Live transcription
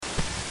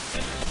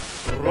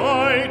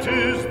It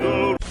is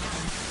the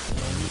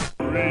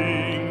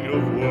ring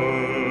of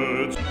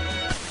words.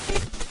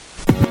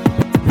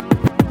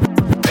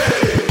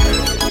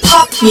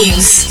 Pop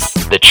News.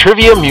 The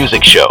Trivia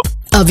Music Show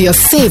Of your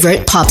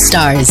favorite pop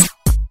stars.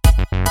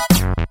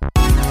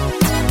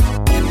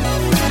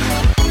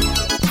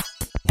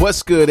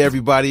 What's good,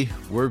 everybody?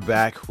 We're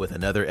back with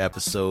another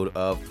episode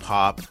of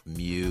Pop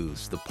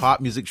Muse, the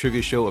pop music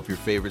trivia show of your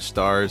favorite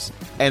stars.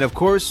 And of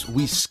course,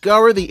 we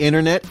scour the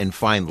internet and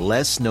find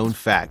less known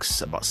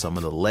facts about some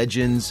of the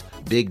legends,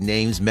 big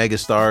names,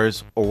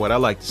 megastars, or what I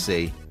like to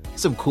say,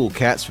 some cool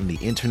cats from the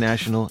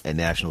international and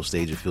national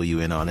stage to fill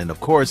you in on. And of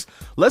course,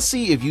 let's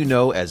see if you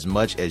know as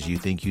much as you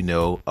think you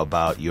know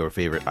about your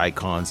favorite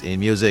icons in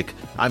music.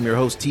 I'm your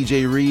host,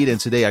 TJ Reid, and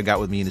today I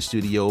got with me in the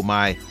studio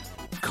my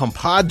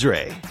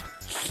compadre,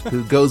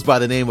 who goes by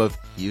the name of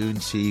Yoon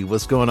Chi.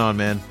 What's going on,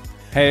 man?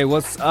 Hey,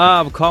 what's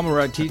up,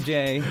 comrade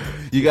TJ?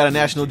 You got a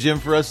national gym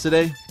for us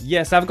today?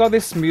 Yes, I've got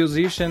this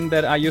musician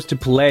that I used to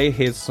play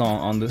his song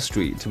on the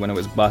street when I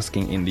was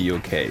busking in the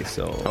UK.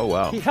 So, oh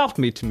wow, he helped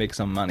me to make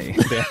some money.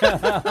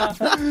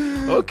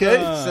 Okay,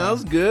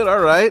 sounds good.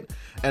 All right.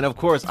 And of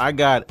course, I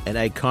got an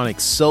iconic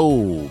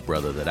soul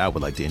brother that I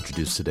would like to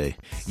introduce today.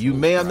 You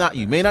may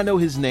not know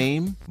his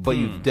name, but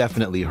you've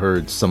definitely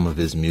heard some of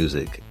his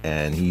music,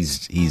 and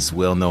he's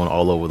well known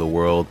all over the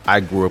world.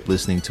 I grew up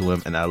listening to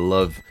him, and I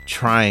love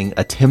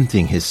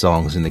attempting his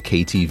songs in the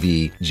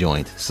KTV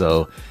joint.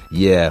 So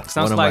yeah,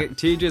 sounds like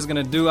TJ is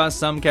gonna do us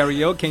some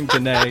karaoke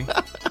today.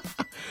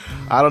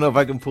 I don't know if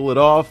I can pull it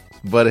off,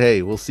 but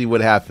hey, we'll see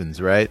what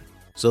happens, right?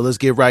 So let's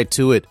get right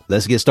to it.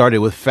 Let's get started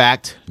with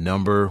fact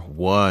number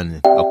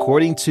 1.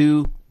 According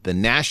to The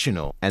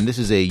National, and this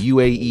is a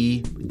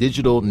UAE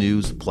digital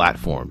news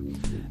platform,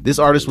 this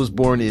artist was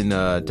born in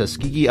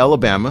Tuskegee,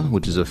 Alabama,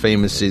 which is a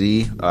famous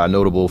city,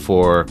 notable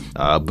for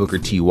Booker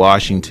T.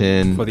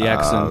 Washington. For the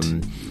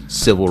accent.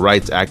 Civil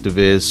rights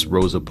activists,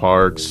 Rosa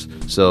Parks.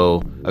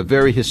 So a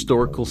very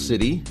historical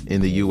city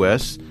in the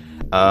U.S.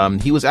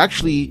 He was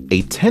actually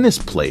a tennis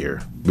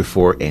player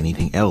before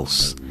anything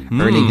else,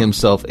 earning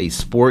himself a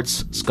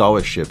sports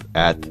scholarship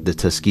at the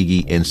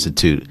Tuskegee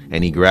Institute,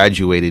 and he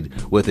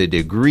graduated with a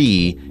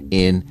degree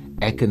in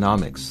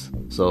economics.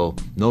 So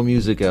no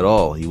music at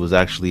all. He was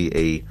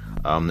actually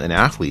an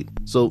athlete.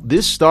 So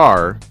this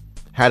star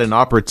had an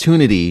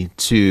opportunity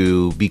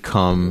to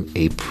become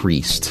a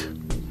priest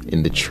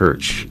in the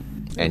church,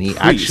 and he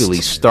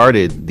actually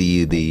started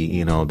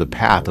the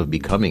path of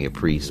becoming a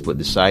priest, but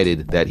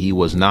decided that he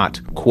was not,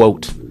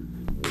 quote,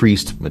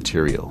 priest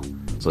material.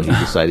 So he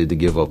decided to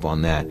give up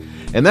on that.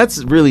 And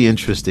that's really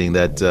interesting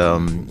that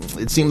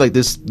it seemed like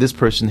this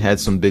person had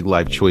some big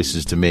life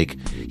choices to make.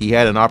 He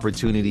had an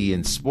opportunity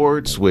in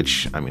sports,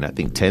 which, I mean, I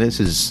think tennis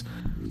is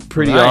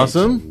pretty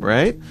awesome,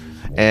 right?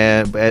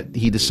 But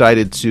he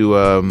decided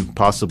to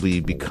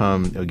possibly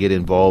get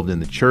involved in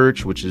the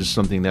church, which is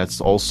something that's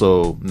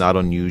also not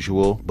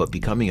unusual. But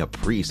becoming a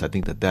priest, I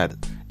think that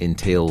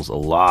entails a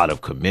lot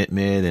of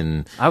commitment.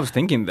 And I was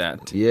thinking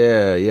that.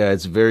 Yeah,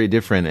 it's very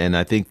different. And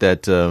I think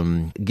that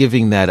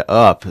giving that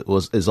up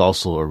is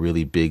also a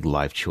really big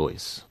life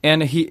choice.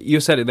 And you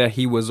said that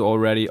he was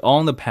already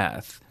on the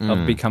path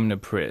of becoming a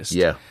priest.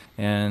 Yeah.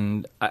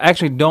 And I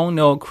actually don't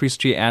know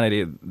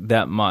Christianity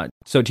that much.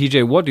 So,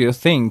 TJ, what do you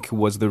think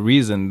was the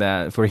reason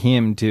that for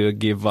him to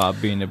give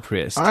up being a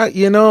priest? I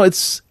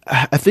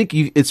think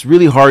it's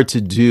really hard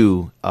to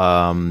do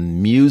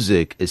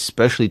music,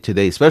 especially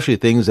today, especially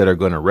things that are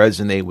going to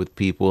resonate with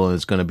people and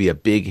it's going to be a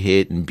big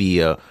hit and be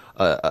a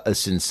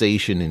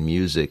sensation in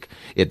music.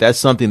 If that's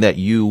something that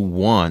you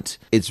want,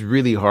 it's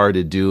really hard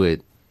to do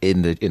it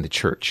in the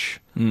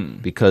church,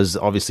 because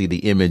obviously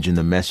the image and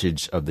the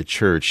message of the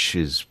church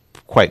is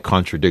quite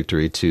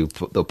contradictory to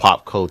the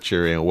pop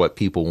culture and what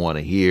people want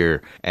to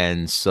hear.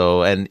 And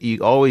you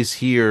always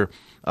hear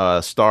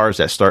stars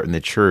that start in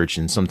the church,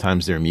 and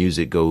sometimes their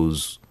music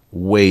goes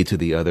way to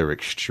the other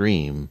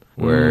extreme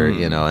where,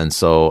 and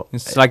so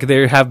it's like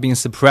they have been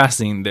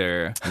suppressing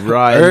their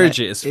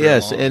urges.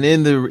 Yes. And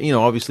in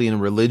obviously in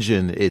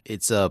religion,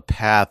 it's a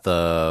path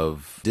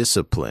of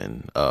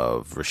discipline,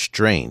 of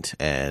restraint,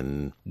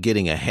 and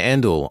getting a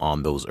handle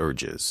on those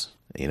urges.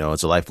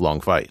 It's a lifelong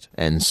fight.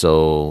 And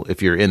so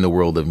if you're in the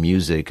world of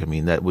music, I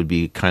mean, that would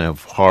be kind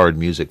of hard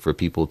music for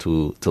people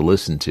to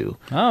listen to.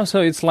 Oh,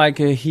 so it's like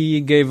he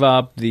gave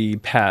up the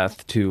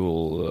path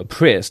to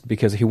priest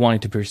because he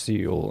wanted to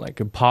pursue like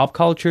a pop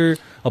culture,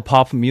 a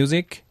pop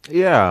music.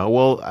 Yeah,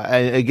 well,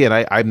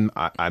 I'm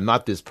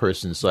not this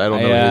person, so I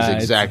don't know his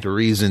exact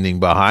reasoning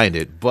behind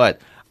it,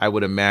 but I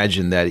would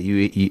imagine that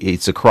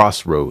it's a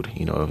crossroad.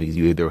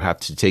 You either have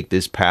to take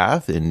this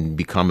path and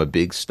become a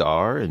big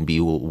star and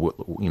be,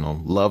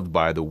 loved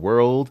by the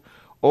world,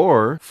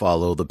 or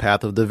follow the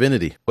path of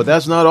divinity. But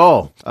that's not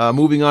all.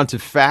 Moving on to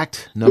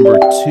fact number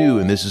 2,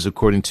 and this is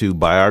according to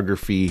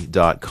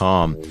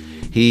biography.com.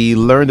 He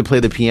learned to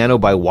play the piano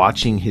by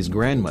watching his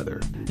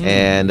grandmother.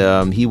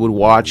 And he would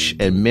watch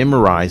and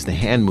memorize the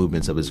hand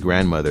movements of his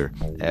grandmother,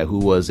 who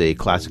was a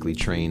classically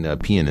trained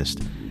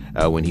pianist.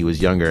 when he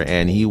was younger,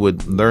 and he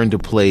would learn to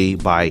play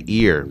by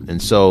ear.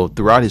 And so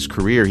throughout his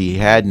career, he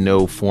had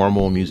no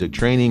formal music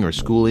training or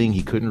schooling.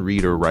 He couldn't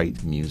read or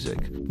write music.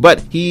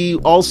 But he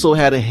also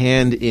had a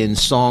hand in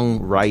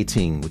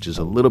songwriting, which is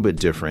a little bit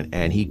different,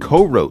 and he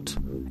co-wrote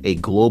a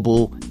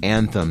global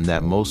anthem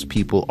that most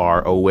people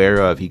are aware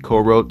of. He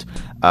co-wrote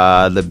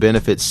the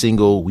benefit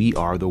single "We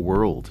Are the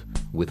World"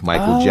 with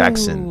Michael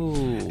Jackson.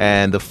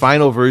 And the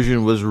final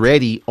version was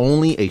ready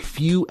only a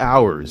few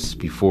hours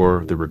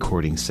before the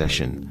recording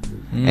session.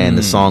 And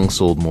the song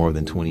sold more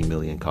than 20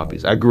 million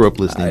copies. I grew up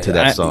listening to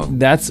that song.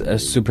 That's a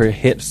super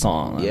hit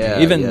song.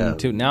 Yeah, Even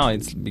to now,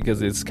 it's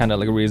because it's kind of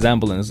like a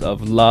resemblance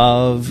of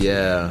love.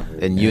 Yeah,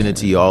 and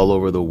unity all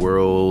over the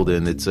world.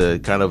 And it's a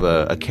kind of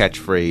a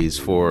catchphrase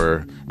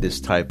for this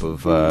type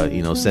of,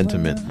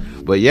 sentiment.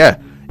 But yeah,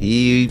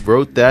 he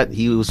wrote that.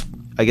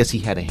 I guess he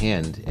had a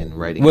hand in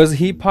writing. Was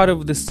he part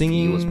of the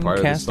singing He was part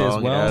of the cast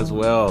song as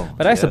well?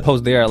 But I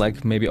suppose they are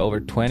like maybe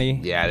over 20,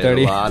 Yeah, there's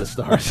 30. a lot of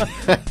stars.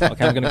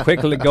 Okay, I'm going to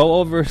quickly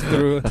go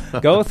through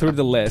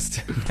the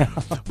list.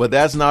 But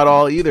that's not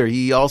all either.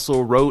 He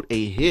also wrote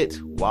a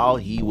hit while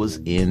he was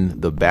in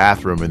the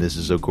bathroom. And this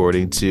is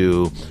according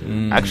to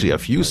actually a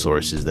few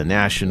sources, The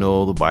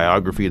National, the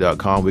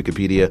Biography.com,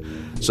 Wikipedia.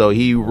 So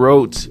he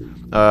wrote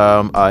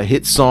a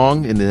hit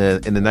song in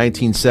the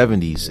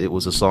 1970s. It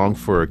was a song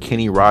for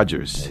Kenny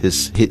Rogers,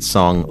 his hit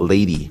song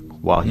 "Lady,"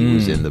 while he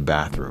was in the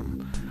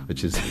bathroom,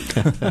 which is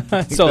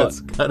So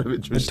that's kind of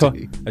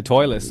interesting. a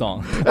toilet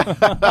song.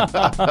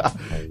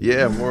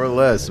 Yeah, more or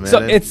less, man. So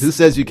Who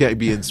says you can't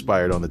be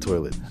inspired on the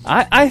toilet?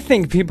 I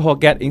think people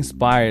get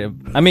inspired.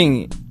 I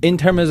mean, in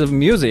terms of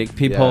music,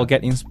 people Yeah.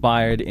 get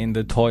inspired in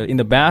the toilet, in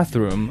the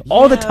bathroom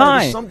all the Yeah,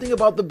 time. There's something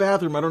about the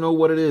bathroom. I don't know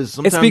what it is. It's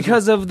Sometimes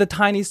because of the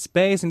tiny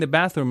space in the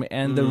bathroom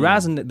and the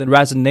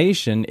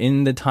resonation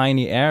in the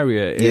tiny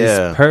area is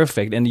Yeah.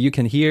 perfect, and you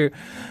can hear,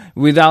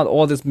 without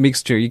all this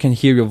mixture, you can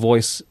hear your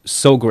voice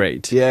so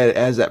great. Yeah, it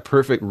has that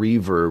perfect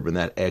reverb and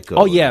that echo.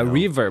 Oh yeah, you know?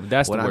 reverb.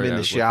 That's When the I'm word in I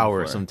the was looking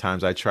shower, for.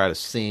 sometimes I try to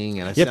sing,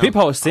 and Yeah,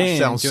 people sing. I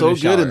sound during so the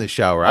good shower. in the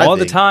shower. all I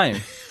the think. time.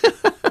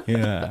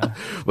 Yeah.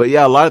 But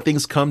yeah, a lot of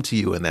things come to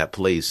you in that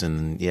place,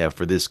 and yeah,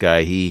 for this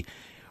guy, he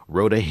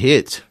wrote a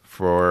hit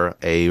for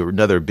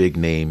another big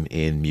name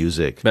in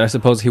music. But I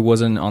suppose he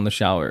wasn't on the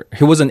shower.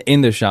 He wasn't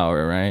in the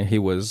shower, right? He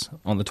was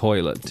on the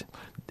toilet.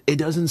 It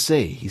doesn't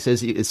say.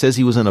 It says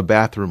he was on a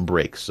bathroom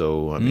break.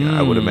 So I mean,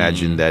 I would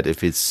imagine that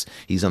if he's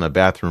on a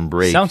bathroom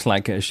break, Sounds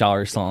like a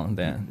shower song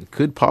then. it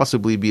could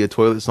possibly be a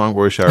toilet song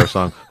or a shower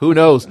song. Who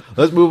knows?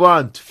 Let's move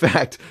on to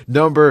fact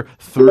number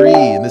 3,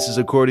 and this is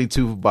according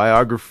to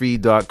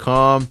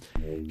biography.com.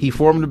 He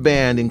formed a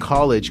band in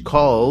college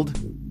called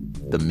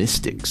the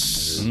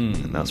Mystics.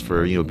 And that's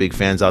for big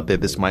fans out there.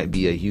 This might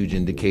be a huge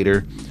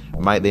indicator.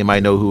 They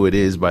might know who it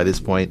is by this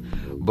point.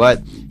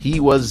 But he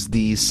was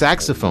the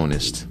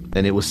saxophonist,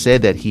 and it was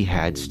said that he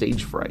had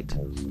stage fright,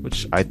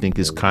 which I think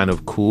is kind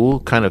of cool,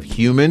 kind of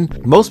human.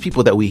 Most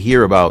people that we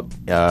hear about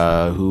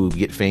who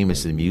get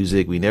famous in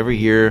music, we never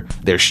hear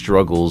their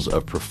struggles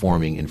of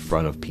performing in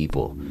front of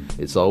people.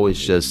 It's always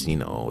just,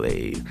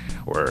 they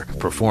were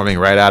performing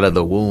right out of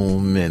the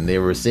womb, and they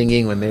were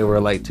singing when they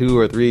were like 2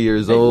 or 3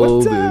 years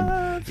old.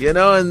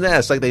 And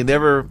that's like they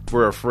never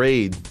were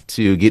afraid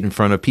to get in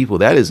front of people.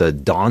 That is a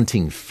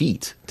daunting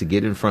feat, to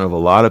get in front of a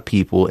lot of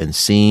people and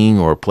sing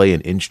or play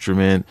an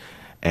instrument.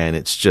 And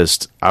it's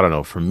just, I don't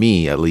know, for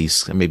me at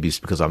least, maybe it's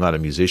because I'm not a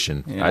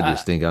musician. Yeah, I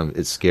just think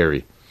it's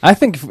scary. I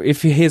think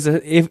if he's the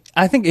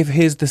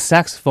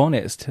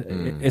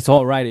saxophonist, it's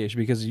all rightish,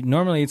 because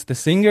normally it's the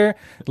singer,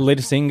 the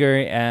lead singer,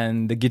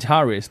 and the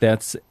guitarist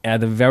that's at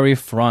the very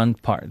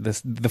front part,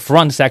 the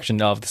front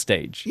section of the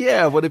stage.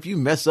 Yeah, but if you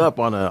mess up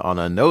on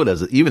a note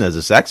even as a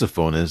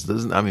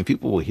saxophonist,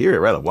 people will hear it,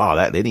 right? Like,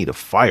 wow, they need to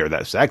fire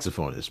that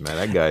saxophonist, man.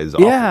 That guy is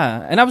awful.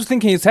 Yeah, and I was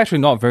thinking it's actually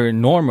not very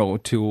normal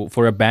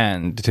for a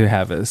band to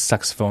have a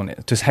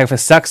saxophonist, to have a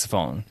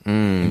saxophone.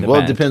 In the Well,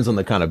 band. it depends on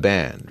the kind of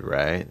band,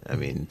 right?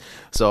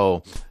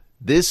 So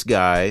this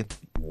guy,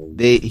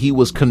 he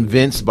was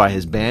convinced by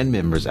his band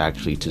members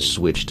actually to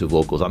switch to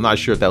vocals. I'm not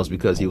sure if that was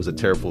because he was a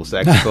terrible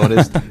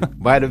saxophonist.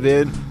 Might have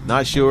been,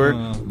 not sure.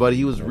 But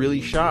he was really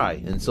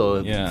shy. And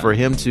so for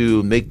him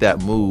to make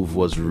that move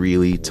was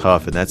really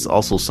tough. And that's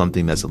also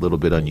something that's a little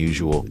bit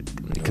unusual,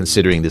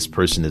 considering this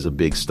person is a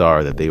big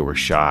star, that they were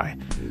shy.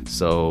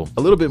 So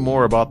a little bit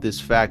more about this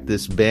fact.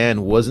 This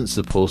band wasn't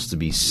supposed to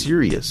be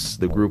serious.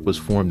 The group was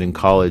formed in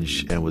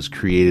college and was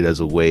created as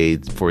a way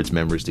for its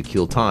members to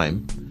kill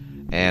time.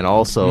 And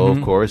also,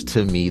 of course,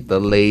 to meet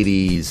the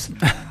ladies.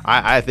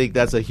 I think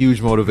that's a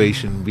huge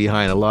motivation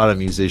behind a lot of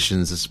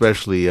musicians,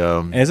 especially...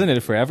 Isn't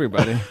it for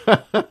everybody?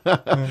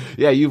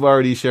 Yeah, you've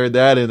already shared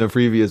that in a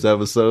previous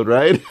episode,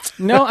 right?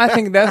 No, I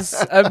think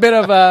that's a bit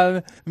of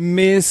a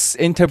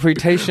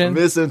misinterpretation.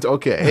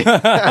 Okay.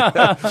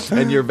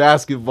 And your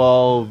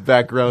basketball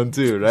background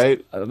too,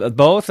 right?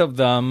 Both of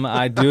them,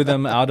 I do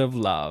them out of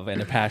love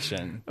and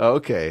passion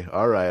Okay,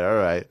 all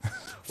right.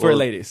 for Well,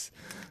 ladies.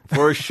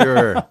 For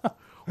sure.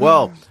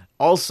 Well,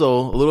 Also,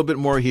 a little bit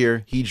more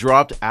here. He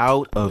dropped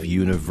out of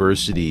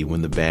university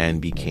when the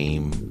band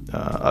became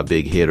a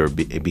big hit or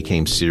it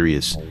became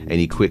serious, and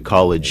he quit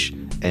college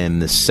in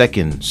the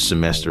second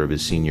semester of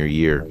his senior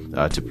year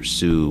to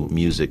pursue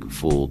music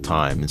full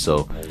time. And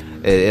so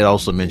it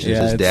also mentions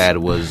his dad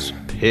was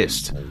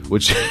pissed,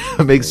 which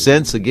makes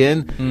sense.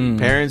 Again,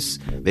 parents,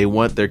 they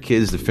want their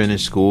kids to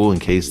finish school in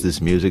case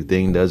this music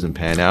thing doesn't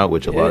pan out,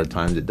 which a lot of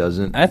times it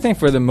doesn't. I think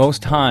for the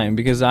most time,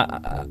 because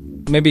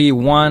maybe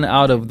 1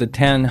 out of the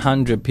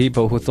 100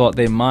 people who thought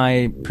they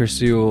might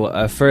pursue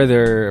a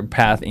further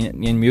path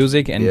in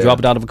music and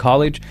dropped out of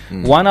college,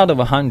 1 out of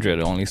 100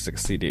 only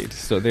succeeded.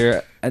 So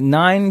there are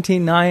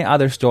 99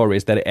 other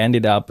stories that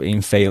ended up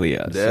in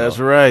failure. That's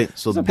right.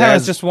 So the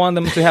parents just want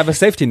them to have a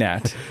safety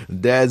net.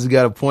 Dad's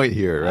got a point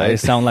here, right? I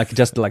sound like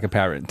just like a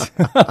parent.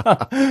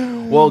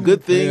 Well,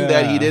 good thing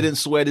that he didn't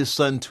sweat his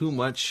son too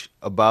much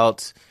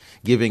about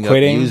giving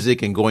quitting. Up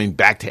music and going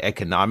back to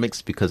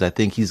economics, because I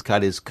think he's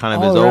got his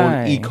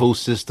own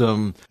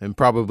ecosystem and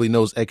probably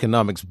knows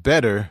economics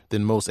better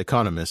than most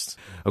economists.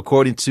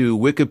 According to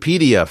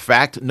Wikipedia,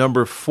 fact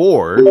number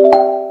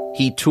 4,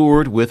 he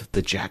toured with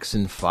the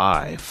Jackson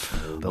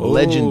 5, the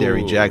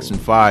legendary Jackson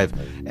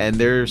 5, and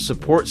their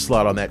support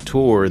slot on that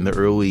tour in the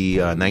early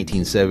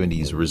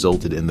 1970s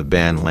resulted in the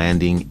band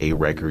landing a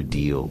record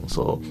deal.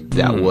 So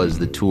that was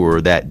the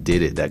tour that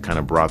did it, that kind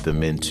of brought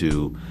them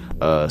into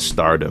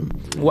stardom.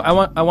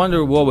 Well, I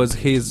wonder what was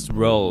his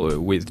role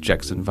with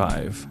Jackson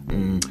 5?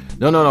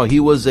 No. He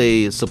was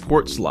a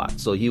support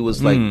slot. So he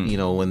was like,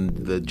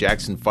 when the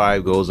Jackson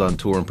 5 goes on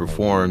tour and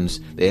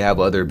performs, they have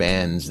other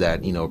bands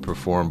that,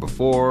 perform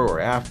before or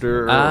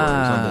after or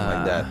something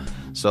like that.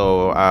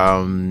 So,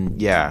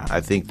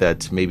 I think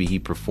that maybe he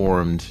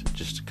performed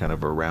just kind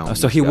of around.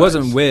 So he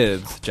wasn't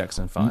with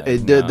Jackson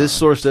 5. This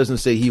source doesn't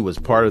say he was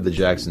part of the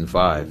Jackson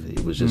 5.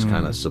 It was just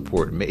kind of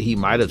support. He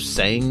might have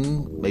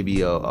sang maybe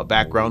a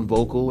background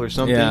vocal or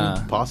something,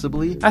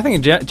 possibly. I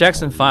think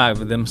Jackson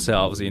 5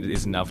 themselves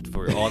is enough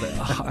for all the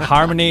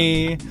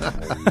harmony.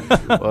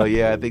 Well,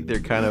 I think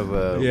they're kind of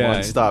a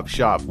one-stop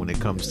shop when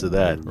it comes to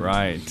that.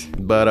 Right.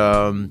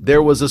 But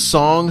there was a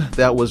song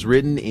that was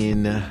written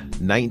in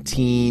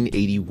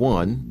 1981.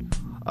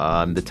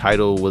 The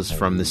title was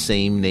from the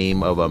same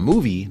name of a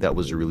movie that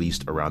was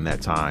released around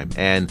that time.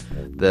 And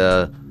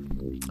the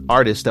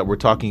artist that we're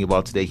talking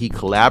about today, he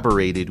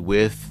collaborated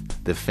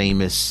with the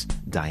famous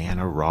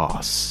Diana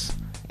Ross.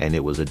 And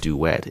it was a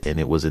duet, and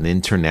it was an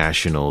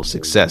international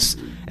success.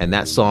 And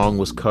that song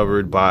was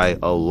covered by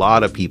a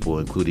lot of people,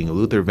 including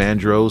Luther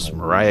Vandross,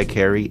 Mariah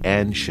Carey,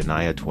 and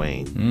Shania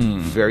Twain.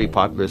 Very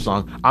popular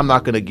song. I'm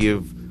not going to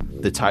give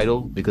the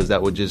title because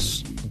that would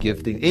just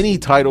give any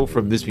title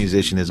from this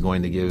musician is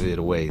going to give it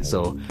away.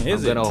 So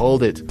I'm going to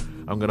hold it.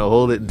 I'm going to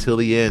hold it until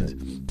the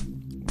end.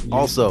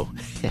 Also,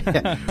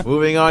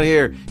 moving on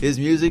here, his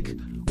music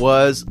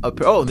was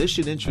this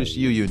should interest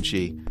you,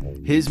 Yunchi.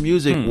 His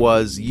music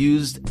was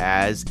used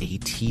as a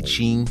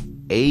teaching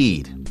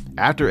aid.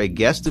 After a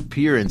guest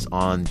appearance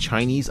on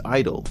Chinese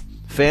Idol,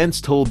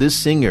 fans told this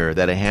singer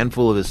that a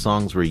handful of his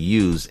songs were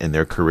used in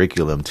their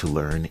curriculum to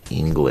learn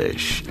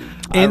English.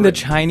 In the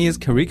Chinese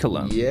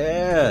curriculum?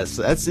 Yes,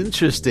 that's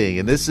interesting.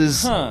 And this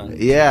is,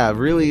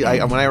 really,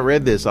 when I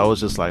read this, I was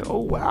just like, oh,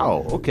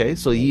 wow, okay.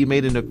 So he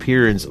made an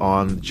appearance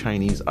on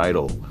Chinese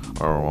Idol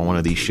or on one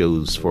of these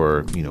shows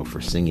for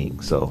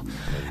singing. So,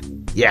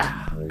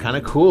 kind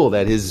of cool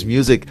that his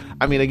music,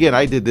 again,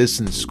 I did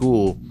this in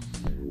school.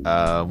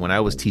 When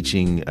I was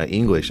teaching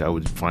English, I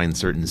would find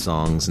certain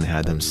songs and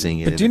had them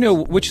sing it. But do you know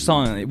which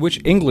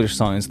English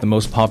song is the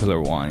most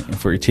popular one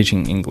for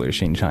teaching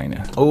English in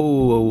China?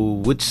 Oh,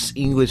 which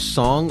English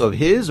song of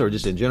his or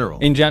just in general?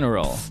 In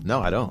general. No,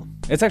 I don't.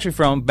 It's actually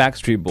from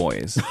Backstreet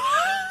Boys.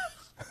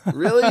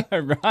 Really?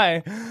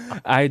 Right.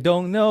 I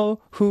don't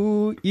know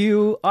who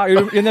you are.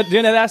 Do you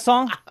know that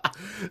song?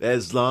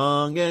 As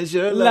long as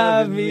you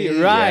love me,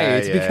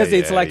 right? Because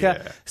it's like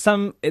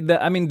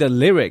the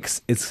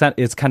lyrics. It's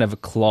kind of a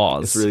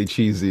clause. It's really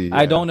cheesy. Yeah.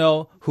 I don't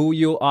know who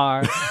you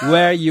are,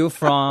 where you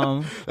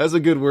from. That's a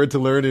good word to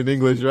learn in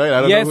English, right?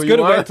 I don't know who it's good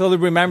you are. word to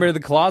remember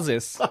the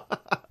clauses.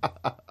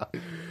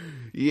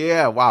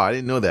 Yeah, wow, I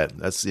didn't know that.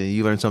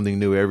 You learn something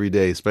new every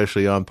day,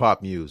 especially on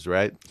Pop Muse,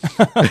 right?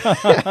 All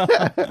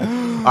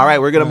right,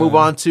 we're going to move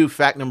on to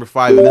fact number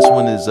 5, and this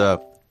one is a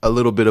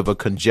little bit of a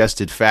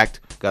congested fact.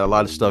 Got a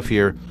lot of stuff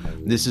here.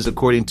 This is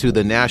according to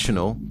The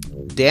National.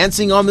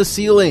 Dancing on the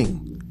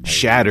Ceiling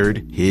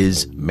shattered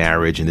his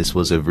marriage, and this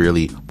was a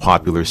really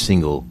popular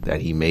single that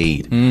he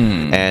made.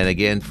 And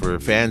again, for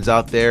fans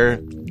out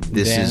there,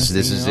 this is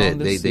it.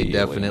 They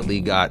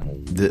definitely got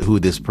who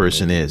this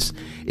person is.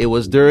 It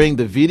was during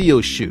the video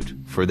shoot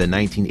for the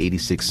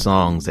 1986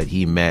 songs that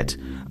he met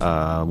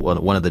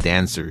one of the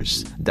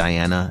dancers,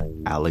 Diane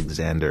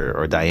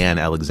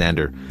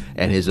Alexander,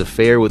 and his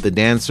affair with the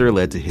dancer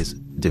led to his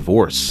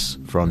divorce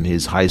from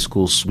his high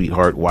school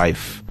sweetheart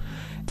wife,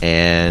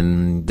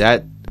 and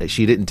that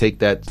she didn't take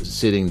that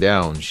sitting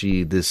down.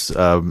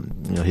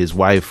 His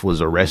wife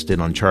was arrested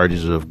on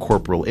charges of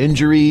corporal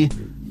injury,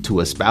 to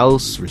a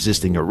spouse,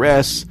 resisting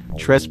arrest,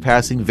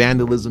 trespassing,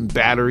 vandalism,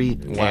 battery,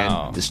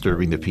 Wow. and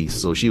disturbing the peace.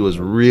 So she was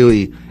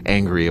really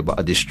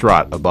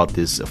distraught about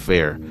this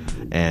affair.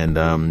 And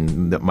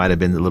that might have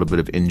been a little bit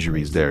of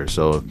injuries there.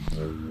 So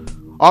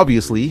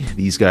obviously,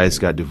 these guys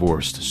got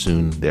divorced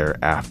soon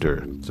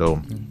thereafter.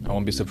 So I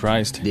won't be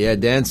surprised. yeah,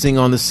 Dancing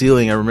on the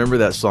Ceiling. I remember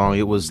that song.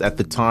 It was, at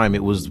the time,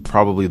 it was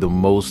probably the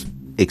most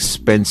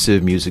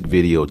expensive music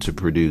video to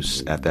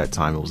produce at that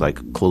time. It was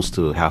like close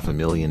to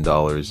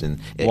 $500,000 in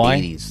the Why?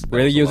 80s.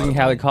 Were they using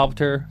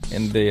helicopter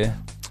in the...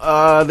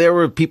 There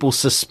were people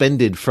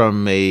suspended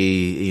from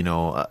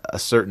a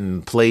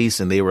certain place,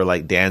 and they were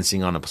like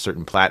dancing on a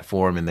certain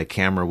platform, and the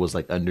camera was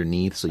like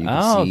underneath, so you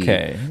could see.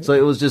 Okay. So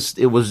it was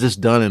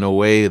just done in a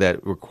way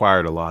that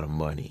required a lot of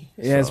money.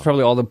 Yeah, it's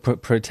probably all the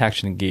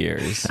protection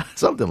gears.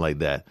 Something like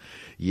that.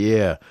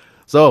 Yeah.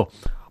 So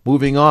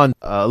moving on,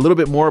 a little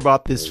bit more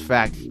about this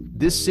fact.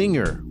 This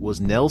singer was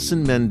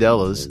Nelson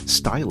Mandela's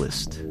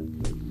stylist.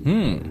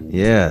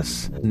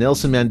 Yes.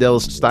 Nelson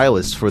Mandela's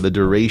stylist for the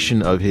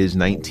duration of his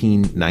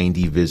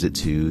 1990 visit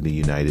to the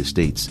United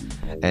States.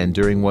 And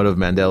during one of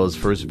Mandela's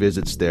first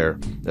visits there,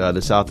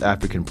 the South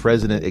African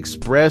president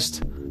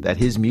expressed that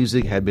his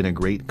music had been a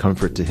great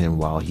comfort to him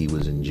while he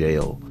was in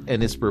jail.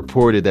 And it's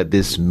reported that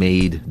this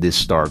made this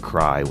star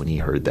cry when he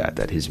heard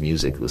that his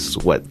music was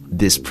what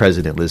this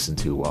president listened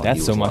to while he was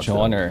That's so much locked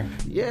up. honor.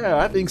 Yeah,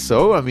 I think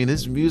so. I mean,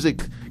 his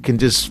music can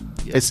just...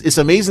 It's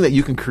amazing that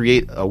you can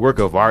create a work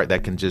of art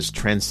that can just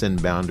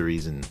transcend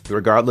boundaries, and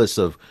regardless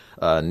of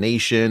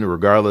nation,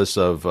 regardless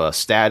of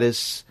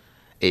status,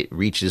 it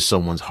reaches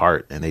someone's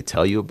heart, and they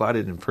tell you about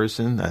it in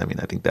person. I mean,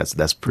 I think that's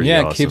pretty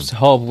Yeah, awesome. it keeps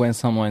hope when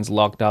someone's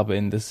locked up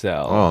in the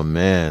cell. Oh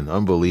man,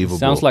 unbelievable!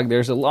 Sounds like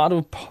there's a lot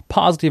of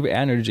positive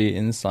energy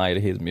inside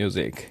his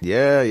music.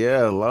 Yeah,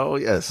 oh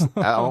yes.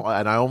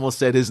 And I almost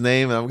said his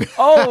name.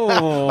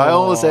 Oh, I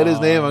almost said his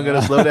name. I'm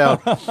gonna slow down.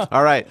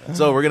 All right,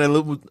 so we're gonna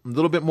a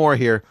little bit more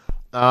here.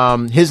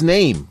 His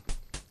name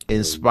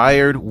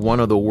inspired one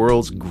of the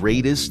world's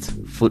greatest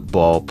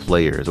football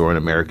players, or in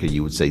America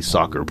you would say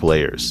soccer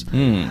players.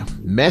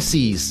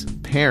 Messi's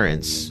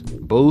parents,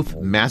 both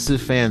massive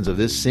fans of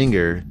this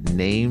singer,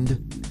 named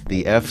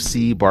the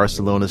FC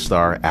Barcelona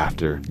star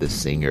after the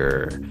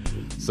singer.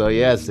 So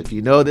yes, if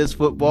you know this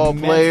football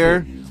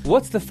player...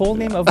 What's the full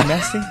name of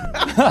Messi?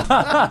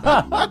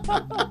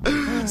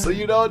 So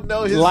you don't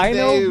know his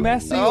Lionel name.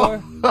 Messi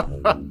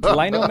or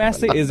Lionel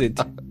Messi? Is it?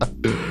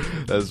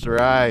 That's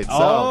right.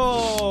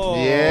 So,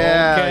 okay.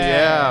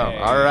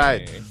 yeah. All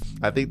right.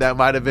 I think that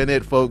might have been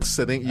it, folks.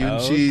 I think Yun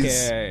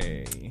Cheese,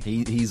 Okay.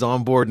 he's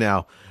on board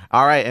now.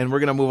 All right, and we're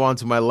gonna move on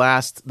to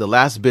the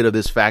last bit of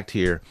this fact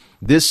here.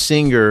 This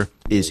singer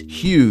is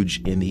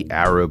huge in the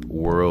Arab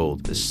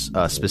world,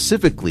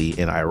 specifically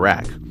in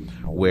Iraq,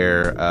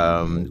 where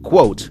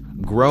quote,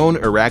 grown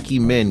Iraqi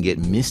men get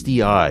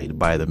misty-eyed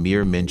by the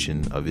mere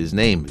mention of his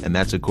name. And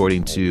that's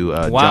according to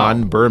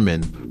John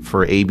Berman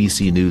for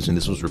ABC News, and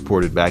this was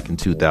reported back in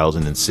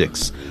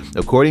 2006.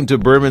 According to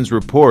Berman's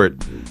report,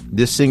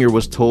 this singer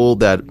was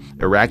told that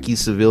Iraqi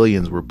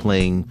civilians were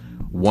playing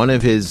one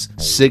of his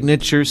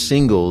signature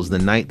singles the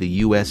night the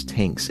U.S.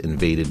 tanks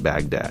invaded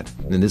Baghdad.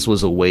 And this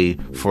was a way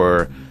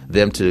for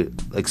them to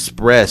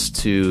express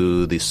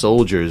to the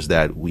soldiers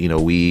that,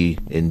 we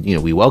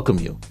welcome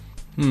you.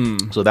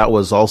 So that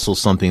was also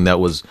something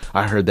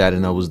I heard that,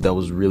 and that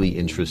was really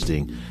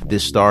interesting.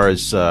 This star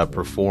is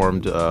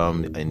performed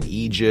in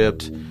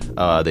Egypt,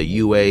 the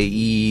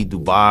UAE,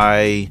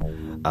 Dubai,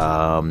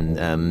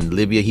 and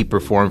Libya. He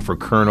performed for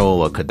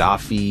Colonel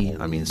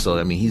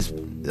Gaddafi. He's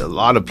a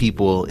lot of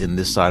people in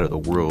this side of the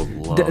world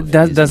love his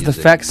Does the music.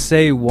 fact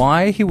say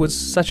why he was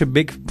such a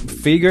big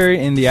figure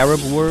in the Arab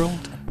world?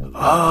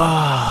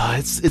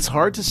 It's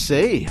hard to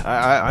say.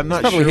 I'm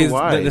not Probably sure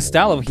why. the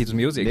style of his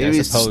music. Maybe I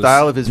it's the suppose.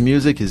 style of his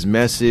music, his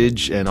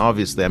message, and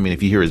obviously,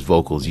 if you hear his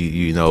vocals,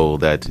 you know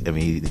that.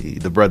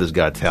 The brother's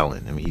got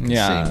talent. He can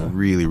sing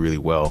really, really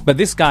well. But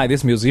this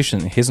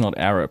musician, he's not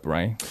Arab,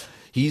 right?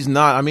 He's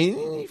not.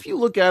 If you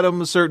look at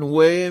him a certain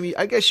way,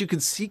 I guess you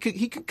could see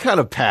he could kind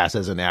of pass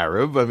as an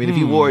Arab. If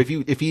he wore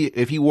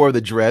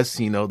the dress,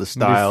 the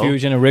style. A few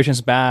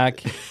generations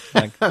back,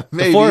 like the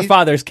Maybe.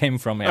 forefathers came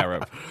from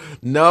Arab.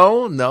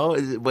 No,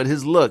 but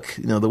his look,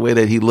 the way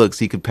that he looks,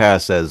 he could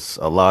pass as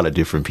a lot of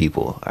different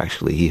people.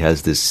 Actually, he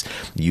has this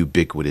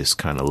ubiquitous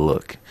kind of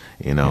look,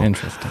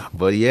 Interesting.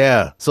 But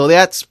yeah, so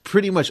that's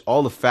pretty much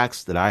all the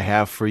facts that I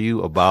have for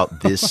you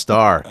about this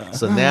star.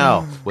 So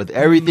now, with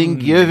everything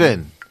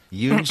given,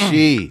 Yun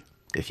Chi,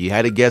 if you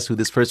had to guess who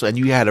this person, and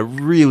you had a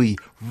really,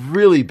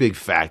 really big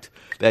fact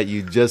that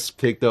you just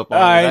picked up on.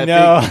 I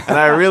know. And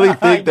I really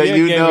think that You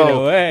you gave it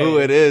know away. who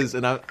it is.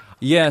 And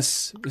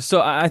Yes.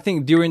 So I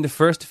think during the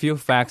first few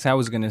facts, I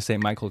was going to say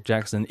Michael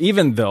Jackson,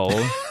 even though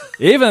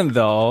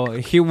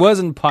he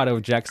wasn't part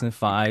of Jackson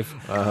 5.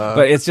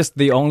 But it's just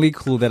the only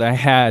clue that I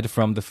had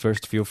from the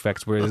first few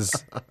facts was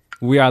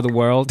We Are the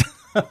World.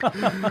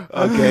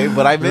 Okay,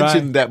 but I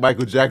mentioned that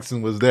Michael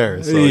Jackson was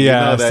there. So you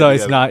yeah, know that, so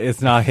it's not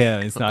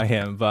him. It's not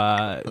him.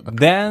 But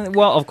then,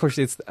 well, of course,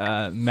 it's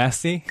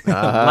Messi,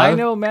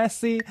 Lionel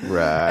Messi.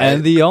 Right.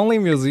 And the only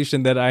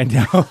musician that I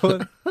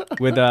know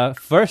with a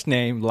first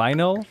name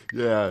Lionel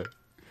Yeah.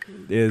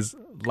 is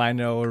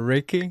Lionel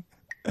Richie.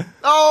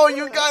 Oh,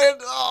 you got it.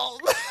 Oh.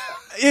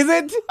 Is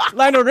it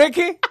Lionel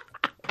Richie?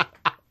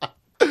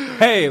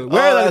 Hey,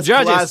 where are the that's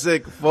judges?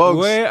 classic, folks.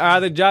 Where are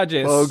the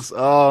judges? Folks,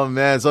 oh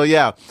man. So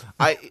yeah,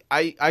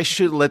 I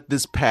should let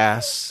this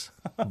pass,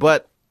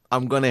 but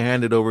I'm going to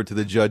hand it over to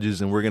the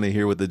judges and we're going to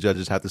hear what the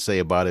judges have to say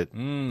about it.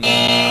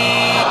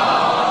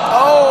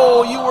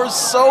 Oh, you were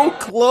so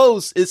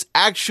close. It's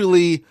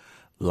actually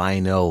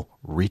Lionel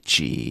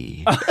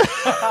Richie.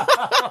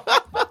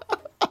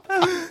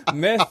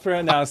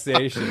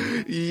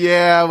 Mispronunciation.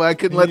 Yeah, I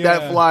couldn't let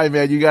that fly,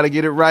 man. You got to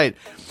get it right.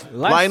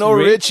 Lionel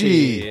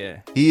Richie.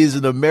 He is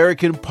an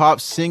American pop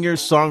singer,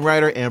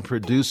 songwriter, and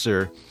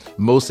producer,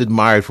 most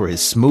admired for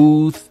his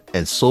smooth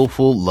and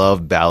soulful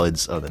love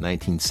ballads of the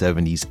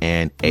 1970s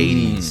and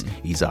 80s.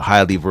 He's a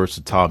highly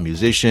versatile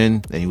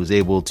musician, and he was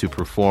able to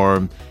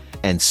perform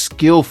and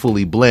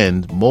skillfully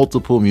blend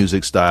multiple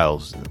music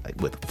styles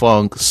with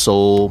funk,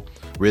 soul,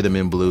 rhythm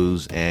and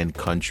blues, and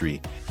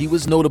country. He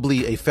was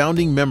notably a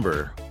founding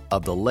member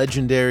of the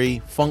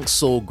legendary funk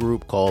soul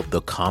group called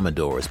the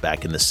Commodores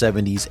back in the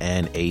 70s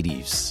and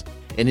 80s.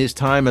 In his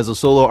time as a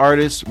solo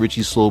artist,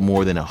 Richie sold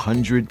more than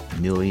 100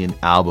 million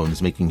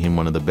albums, making him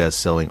one of the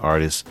best-selling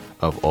artists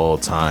of all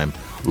time.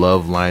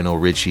 Love Lionel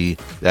Richie.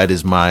 That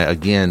is my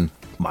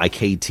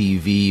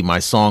KTV, my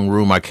song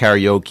room, my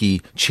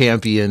karaoke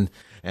champion.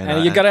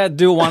 And you gotta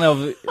do one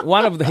of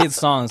his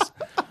songs,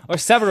 or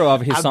several of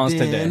his songs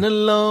today. I've been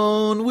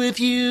alone with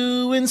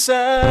you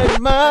inside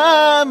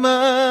my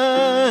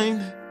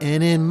mind,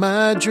 and in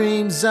my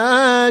dreams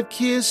I've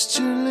kissed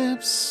your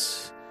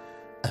lips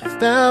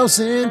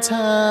 1,000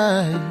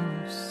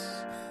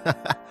 times.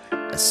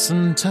 I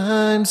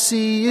sometimes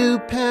see you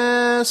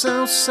pass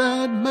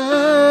outside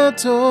my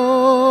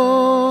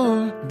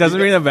door.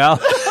 Doesn't ring a bell.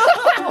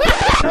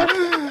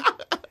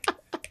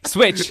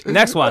 Switch.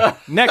 Next one.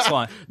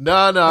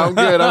 No,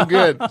 I'm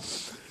good.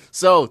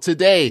 So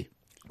today,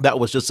 that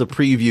was just a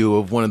preview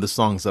of one of the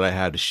songs that I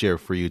had to share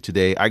for you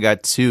today. I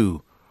got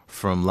two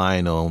from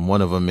Lionel, and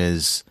one of them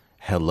is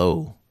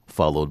Hello,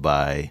 followed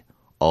by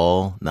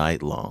All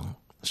Night Long.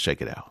 Let's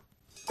check it out.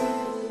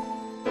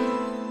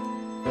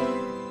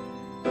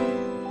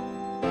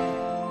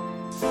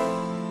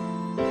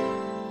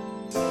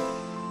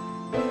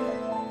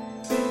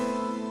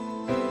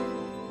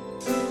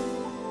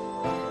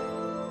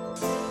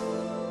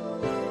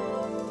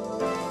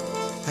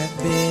 I've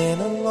been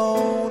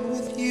alone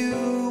with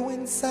you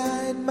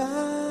inside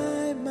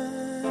my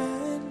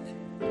mind,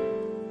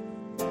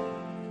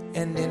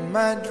 and in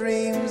my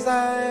dreams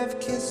I've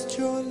kissed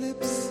your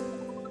lips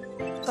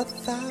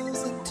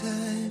 1,000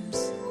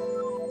 times.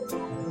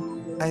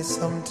 I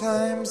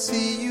sometimes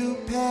see you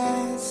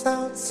pass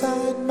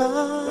outside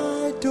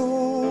my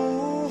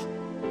door.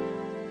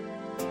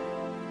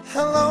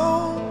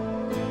 Hello,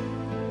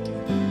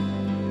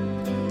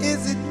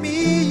 is it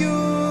me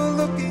you're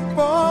looking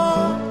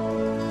for?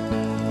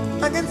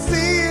 I can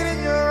see it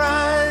in your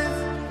eyes,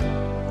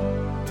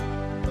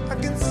 I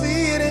can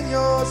see it in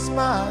your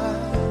smile.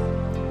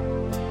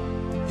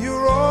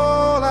 You're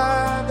all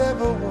I've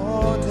ever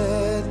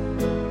wanted,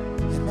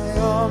 and my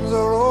arms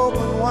are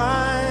open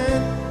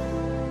wide.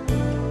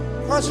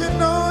 'Cause you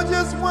know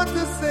just what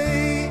to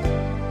say,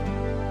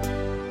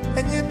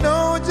 and you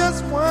know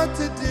just what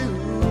to do,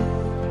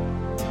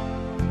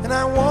 and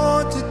I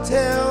want to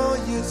tell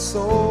you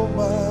so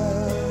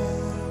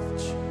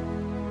much.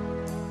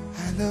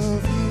 I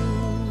love you.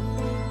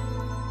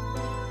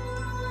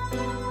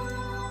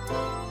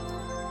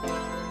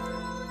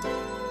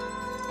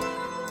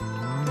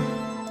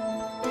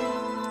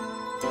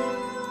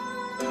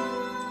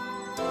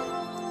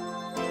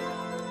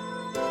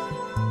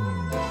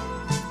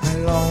 I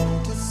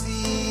long to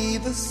see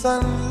the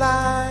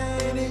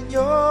sunlight in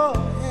your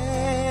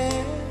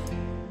hair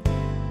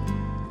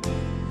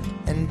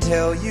and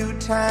tell you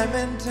time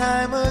and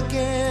time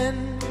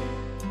again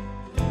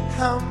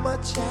how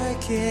much I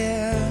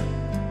care.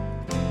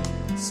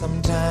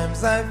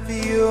 Sometimes I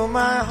feel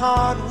my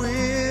heart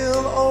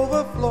will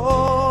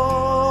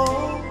overflow.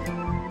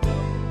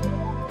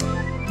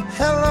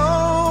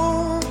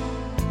 Hello,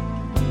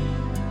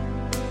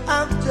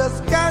 I've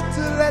just got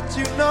to let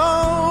you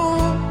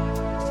know,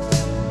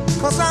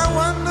 'cause I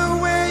wonder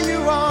where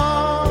you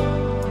are,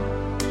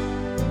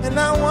 and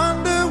I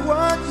wonder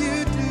what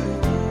you do.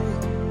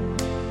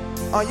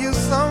 Are you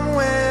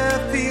somewhere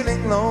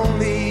feeling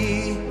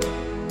lonely,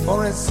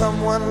 or is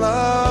someone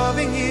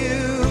loving you?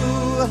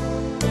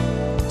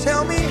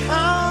 Tell me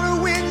how to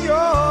win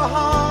your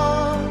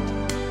heart,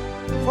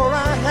 for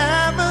I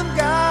haven't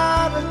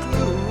got a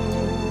clue.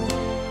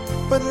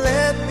 But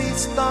let me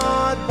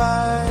start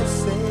by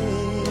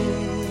saying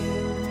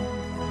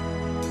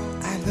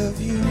I love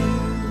you.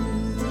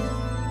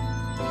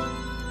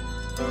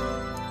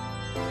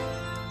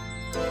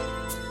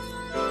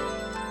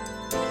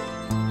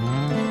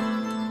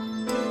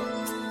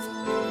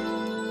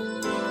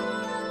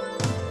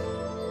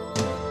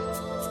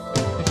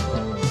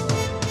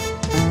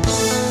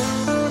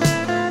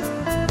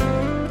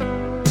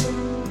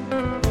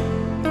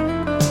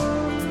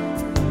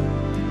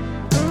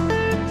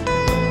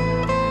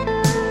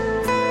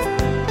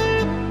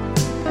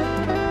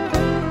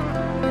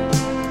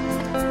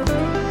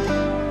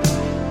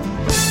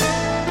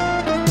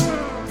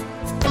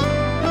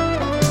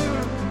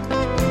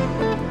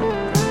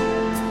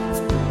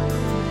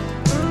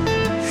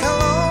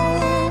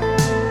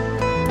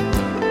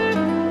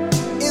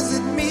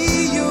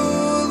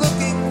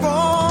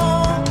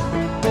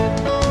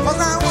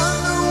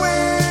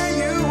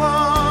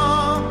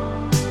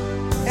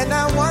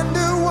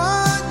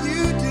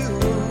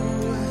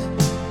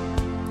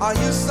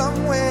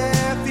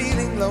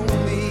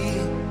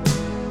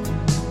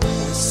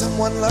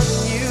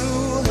 loving you.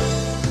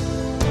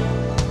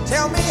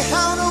 Tell me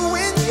how to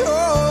win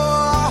your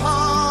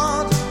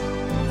heart,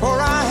 for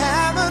I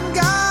haven't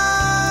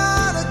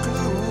got a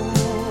clue.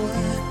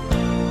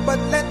 But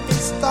let me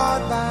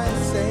start by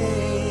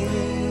saying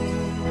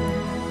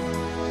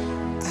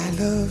I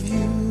love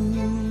you.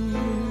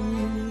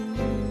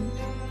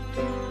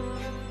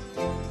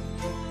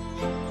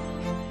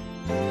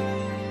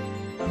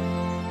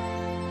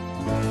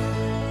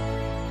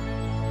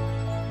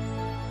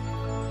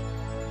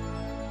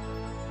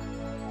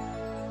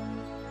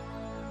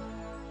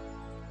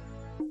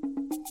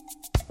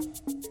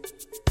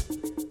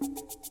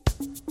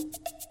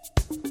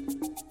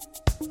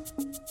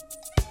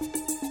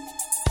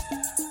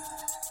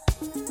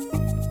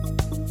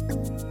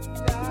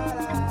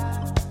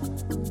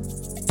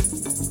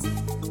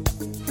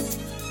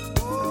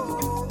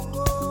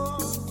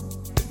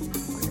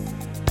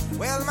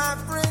 Well, my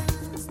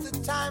friends, the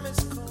time has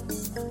come.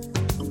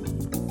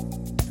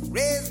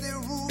 Raise the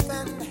roof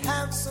and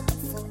have some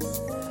fun.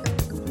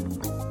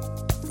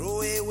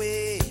 Throw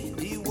away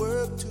the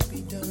work to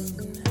be done.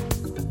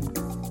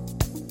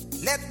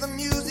 Let the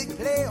music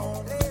play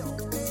on.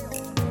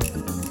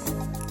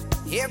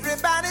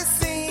 Everybody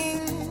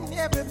sing,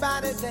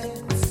 everybody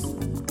dance.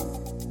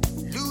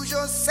 Lose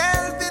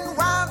yourself in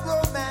wild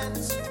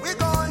romance. We're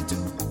going to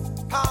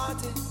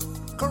party,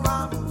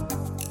 caramba,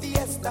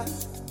 fiesta,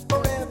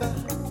 forever.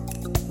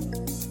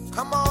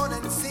 Come on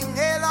and sing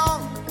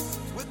along.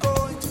 We're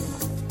going to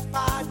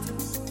party,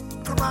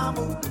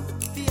 caramba,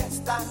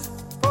 fiesta,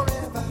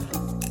 forever.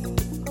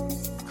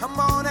 Come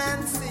on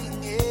and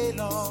sing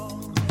along.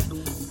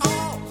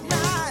 All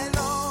night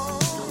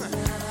long,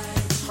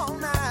 all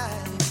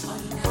night,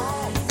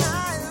 all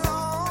night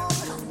long,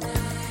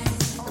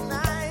 all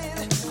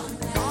night,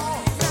 all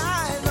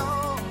night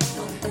long,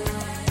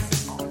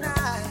 all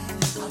night,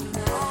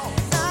 all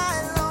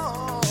night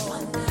long.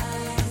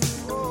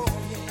 Oh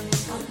yeah.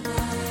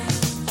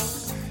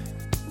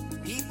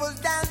 People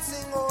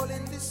dancing all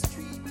in the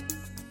street.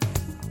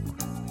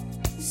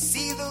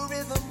 See the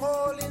rhythm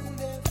all in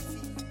their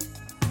feet.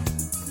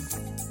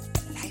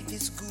 Life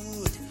is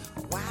good,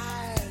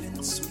 wild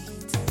and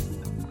sweet.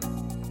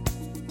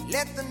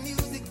 Let the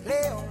music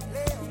play on,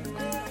 play on,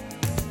 play on.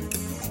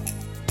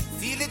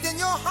 Feel it in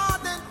your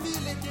heart and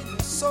feel it in your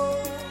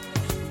soul.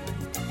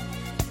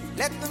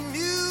 Let the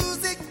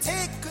music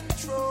take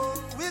control.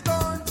 We're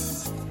going to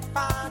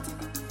party,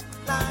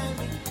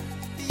 climbing,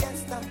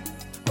 fiesta,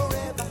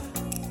 forever.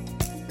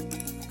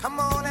 Come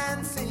on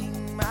and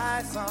sing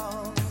my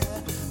song.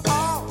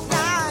 All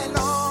night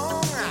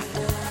long.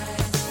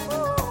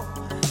 Oh,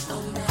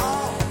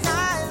 all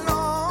night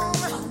long.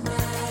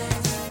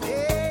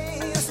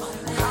 Yes,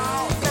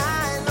 all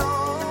night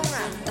long.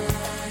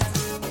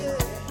 Yeah,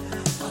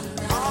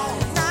 all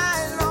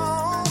night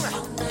long.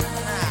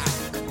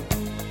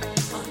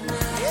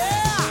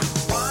 Yeah,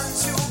 once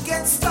you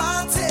get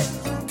started,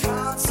 you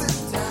can't sit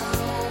down.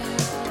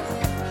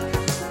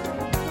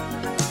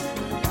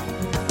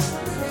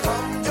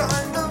 Come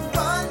join the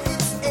fun,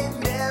 it's a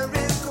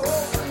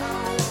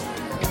merry-go-round.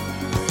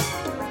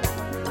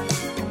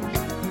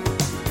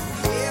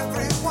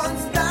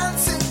 Everyone's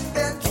dancing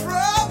their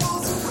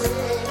troubles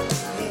away.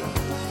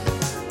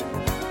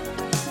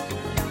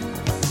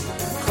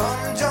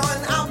 Come join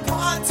our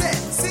party,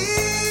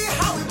 see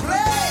how we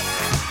play.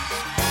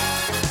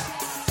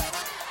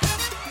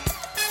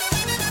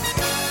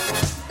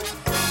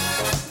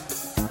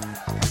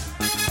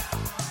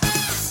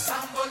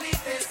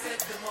 Sambolite se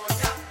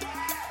demonia,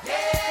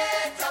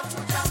 yeah, jambo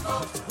jambo,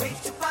 wait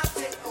to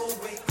party, oh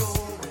wait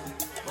going,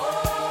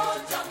 oh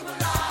jambo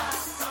la,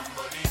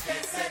 sambolite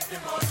se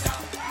demonia,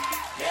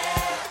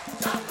 yeah,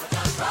 jambo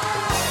jambo.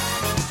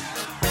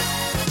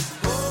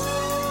 Oh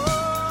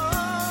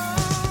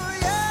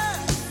yeah,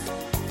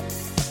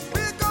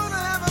 we're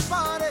gonna have a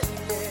party,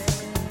 yeah,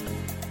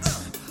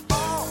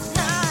 all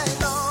night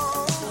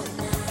long,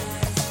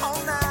 all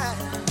night,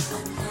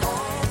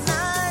 all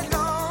night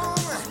long.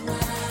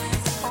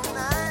 All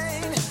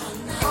night,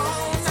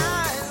 all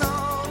night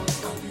long,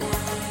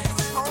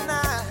 all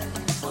night,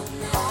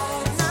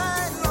 all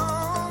night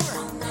long.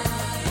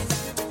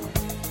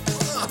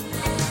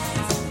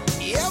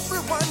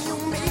 Everyone you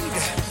meet,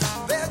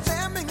 they're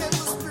jamming in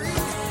the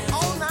street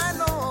all night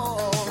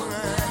long.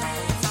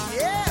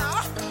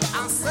 Yeah,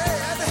 I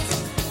said,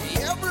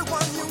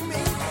 everyone you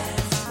meet,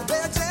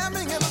 they're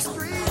jamming in the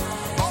street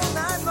all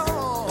night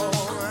long.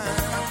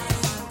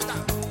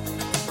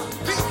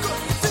 Feel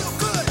good, feel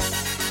good.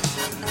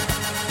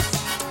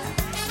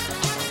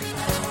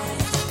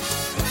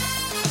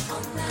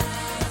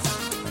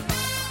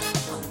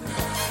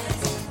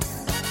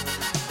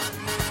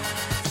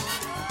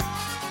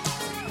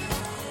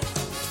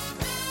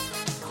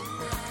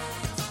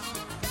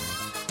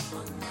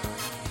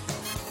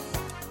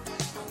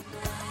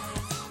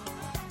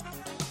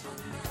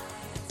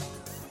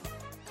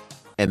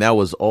 And that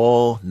was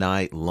All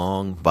Night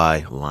Long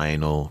by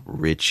Lionel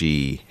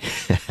Richie.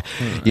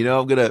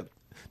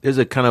 There's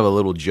a kind of a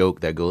little joke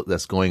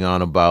that's going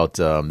on about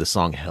the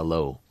song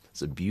Hello.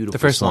 It's a beautiful The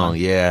first song. one.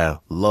 Yeah,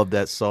 love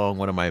that song.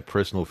 One of my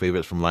personal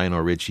favorites from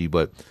Lionel Richie.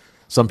 But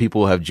some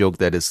people have joked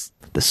that it's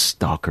the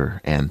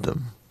stalker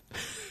anthem.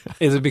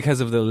 Is it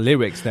because of the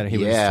lyrics that he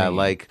was Yeah, singing?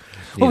 like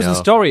What was the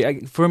story?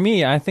 For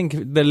me, I think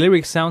the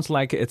lyric sounds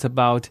like it's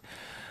about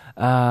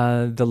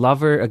the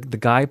lover, the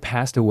guy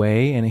passed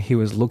away, and he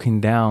was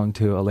looking down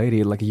to a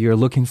lady like, "You're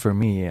looking for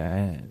me.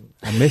 I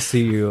miss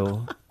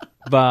you,"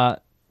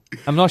 but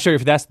I'm not sure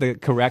if that's the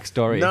correct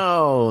story.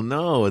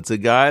 No, it's a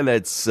guy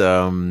that's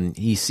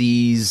he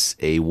sees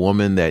a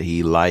woman that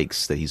he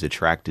likes, that he's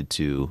attracted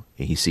to,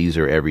 and he sees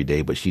her every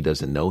day, but she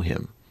doesn't know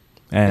him.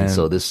 And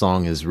so this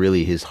song is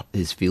really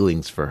his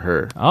feelings for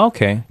her.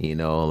 Okay. You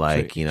know,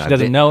 like, She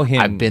doesn't know him.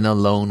 I've been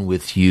alone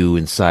with you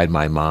inside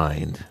my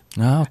mind.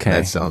 Okay.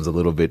 That sounds a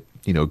little bit,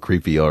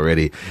 creepy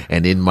already.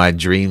 And in my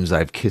dreams,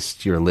 I've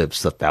kissed your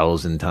lips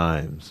 1,000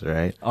 times,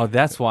 right? Oh,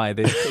 that's why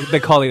they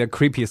call it a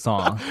creepy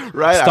song.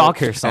 Right.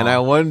 Stalker song. And I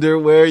wonder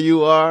where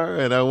you are,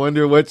 and I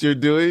wonder what you're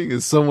doing.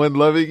 Is someone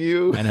loving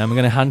you? And I'm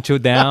going to hunt you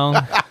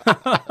down.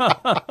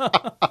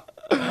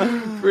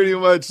 Pretty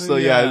much. So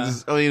yeah,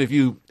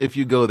 Yeah. if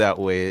you go that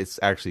way, it's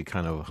actually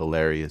kind of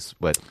hilarious.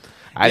 But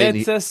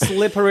It's a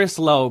slippery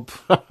slope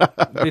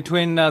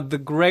between the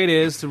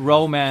greatest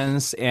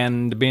romance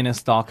and being a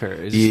stalker.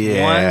 It's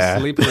Yeah. one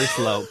slippery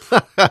slope.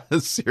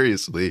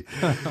 Seriously.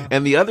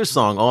 And the other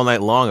song, All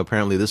Night Long,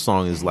 apparently this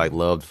song is like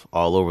loved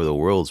all over the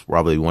world. It's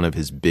probably one of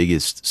his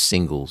biggest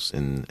singles.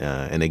 And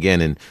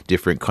again, in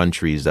different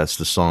countries, that's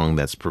the song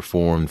that's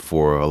performed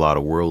for a lot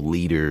of world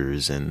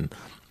leaders and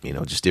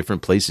just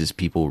different places.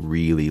 People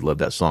really love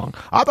that song.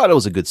 I thought it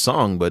was a good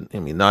song, but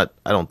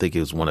I don't think it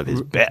was one of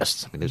his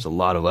best. There's a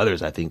lot of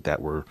others I think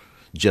that were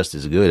just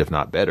as good, if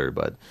not better,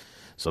 but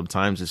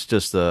sometimes it's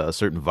just a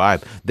certain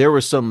vibe. There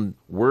were some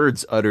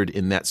words uttered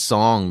in that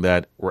song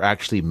that were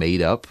actually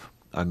made up.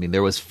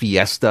 There was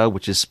fiesta,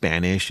 which is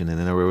Spanish, and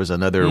then there was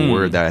another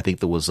word that I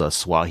think that was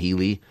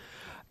Swahili.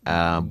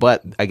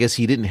 But I guess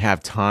he didn't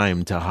have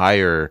time to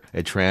hire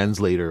a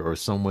translator or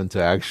someone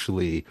to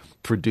actually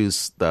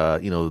produce the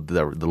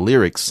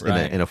lyrics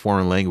Right. in a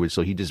foreign language.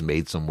 So he just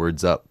made some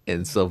words up.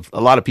 And so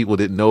a lot of people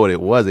didn't know what it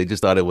was. They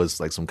just thought it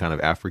was like some kind of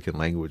African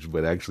language,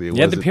 but actually it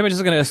Yeah, wasn't. the people are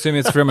just going to assume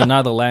it's from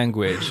another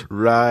language.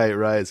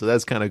 Right. So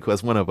that's kind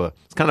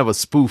of a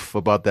spoof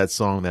about that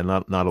song that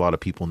not a lot of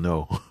people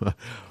know.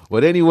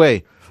 But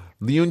anyway,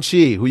 Leon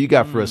Chi, who you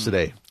got for us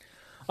today?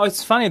 Oh,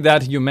 it's funny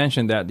that you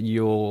mentioned that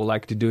you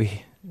like to do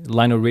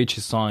Lionel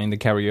Richie's song in the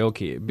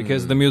karaoke,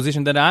 because the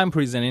musician that I'm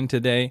presenting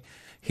today,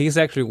 he's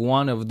actually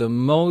one of the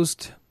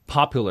most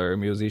popular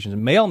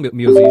male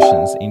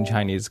musicians in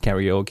Chinese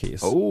karaoke.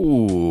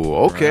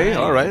 Oh, okay. Right.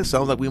 All right.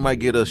 Sounds like we might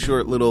get a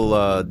short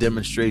little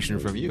demonstration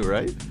from you,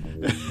 right?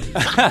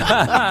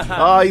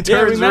 Oh, he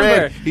turns remember.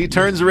 red. He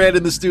turns red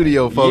in the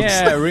studio, folks.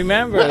 Yeah,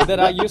 remember that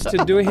I used to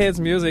do his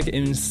music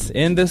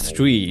in the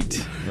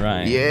street,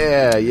 right?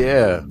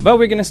 Yeah. But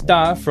we're gonna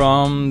start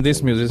from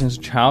this musician's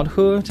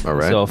childhood. All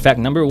right. So fact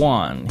number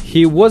 1,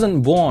 he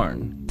wasn't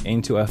born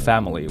into a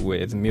family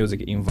with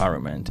music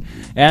environment,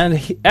 and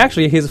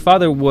his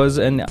father was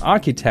an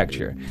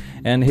architecture,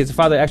 and his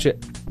father actually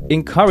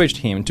encouraged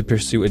him to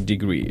pursue a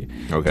degree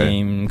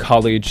in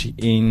college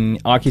in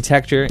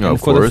architecture, and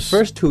Of for the course.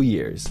 first 2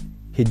 years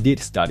he did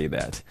study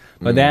that.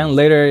 But then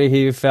later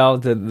he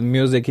felt that the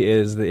music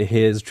is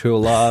his true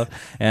love,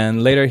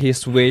 and later he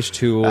switched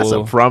to... That's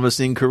a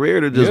promising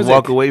career to just Music.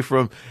 walk away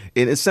from.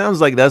 And it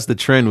sounds like that's the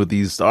trend with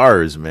these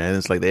stars, man.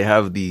 It's like they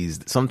have these,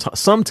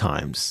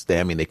 sometimes,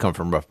 they come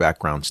from rough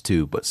backgrounds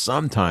too, but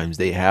sometimes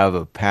they have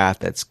a path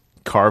that's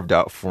carved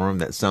out for them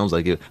that sounds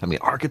like it.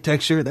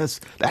 Architecture,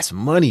 that's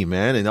money,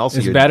 man. And also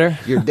It's better.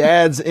 Your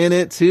dad's in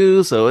it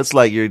too, so it's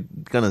like you're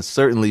gonna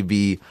certainly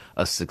be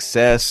a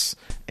success.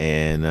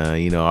 And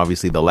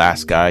obviously the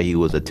last guy, he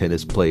was a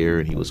tennis player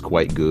and he was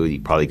quite good. He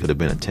probably could have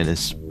been a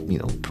tennis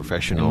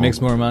professional. and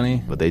makes more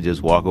money. But they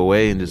just walk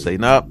away and just say,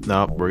 nope,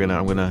 I'm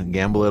gonna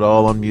gamble it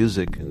all on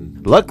music.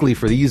 And luckily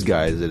for these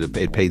guys,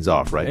 it pays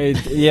off, right?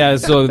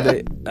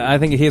 I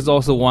think he's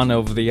also one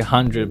of the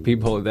 100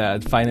 people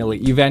that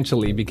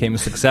eventually became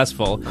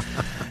successful.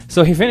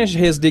 So he finished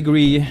his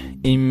degree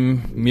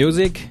in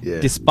music,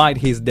 despite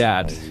his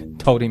dad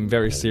told him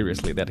very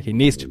seriously that he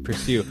needs to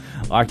pursue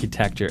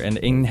architecture and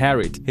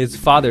inherit his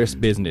father's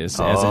business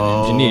as an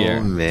engineer.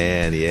 Oh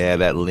man, yeah,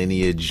 that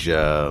lineage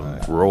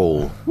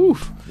role.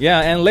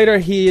 Yeah, and later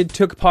he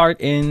took part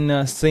in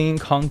a singing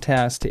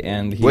contest,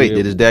 and he... Wait,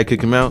 did his dad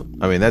kick him out?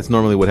 That's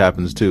normally what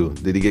happens too.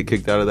 Did he get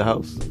kicked out of the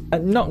house?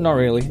 No, not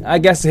really. I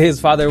guess his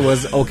father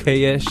was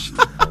okay-ish.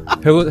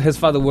 His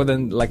father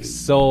wasn't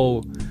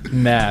so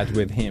mad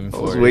with him. I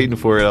was waiting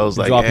for it. I was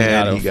like, dropping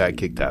out and he of- got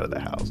kicked out of the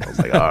house. I was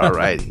like, all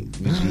right.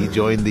 He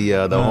joined the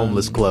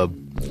homeless club.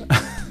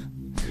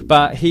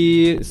 But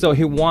he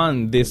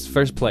won this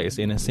first place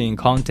in a singing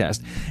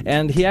contest,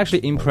 and he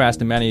actually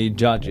impressed many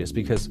judges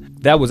because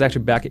that was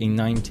actually back in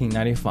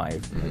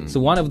 1995.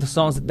 So one of the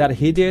songs that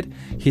he did,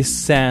 he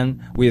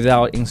sang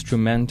without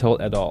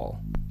instrumental at all.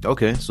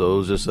 Okay, so it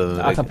was just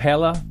A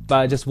cappella,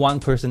 but just one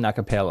person a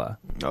cappella.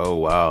 oh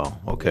wow,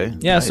 okay.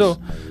 Yeah, nice. so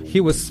he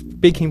was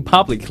speaking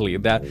publicly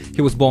that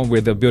he was born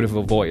with a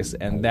beautiful voice,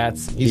 and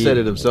he said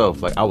it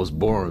himself. Like, I was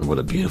born with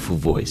a beautiful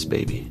voice,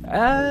 baby.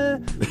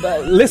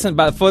 But listen,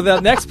 but for the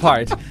next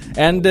part,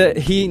 and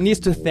he needs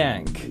to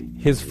thank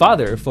his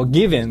father for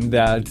giving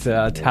that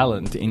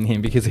talent in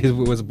him because he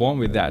was born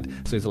with that.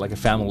 So it's like a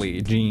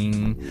family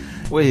gene.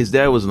 Well, his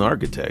dad was an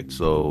architect,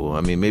 so I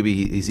mean, maybe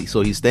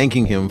he's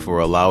thanking him for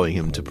allowing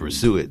him to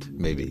pursue it.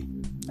 Maybe.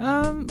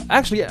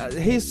 Actually,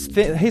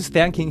 he's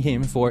thanking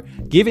him for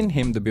giving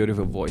him the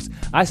beautiful voice.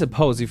 I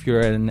suppose if you're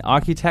an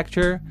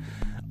architecture,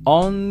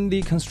 on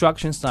the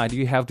construction side,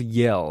 you have to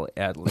yell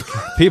at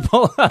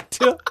people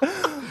to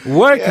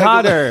work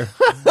harder.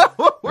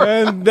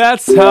 And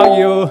that's how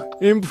you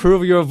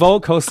improve your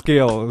vocal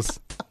skills.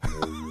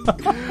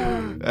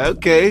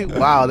 Okay,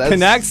 wow,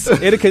 that's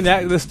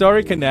the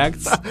story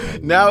connects.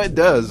 Now it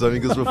does. I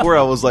mean, because before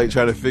I was like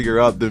trying to figure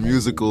out the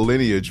musical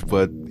lineage,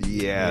 but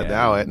yeah.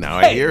 now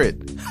I hear it.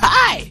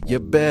 Hi, you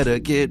better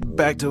get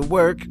back to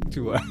work.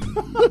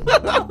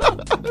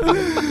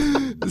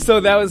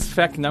 So that was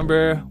fact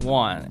number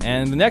 1.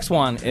 And the next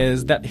one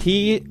is that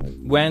he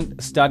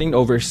went studying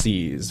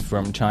overseas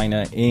from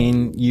China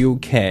in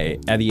UK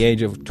at the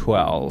age of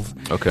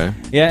 12. Okay.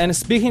 Yeah, and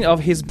speaking of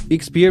his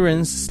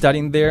experience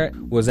studying there,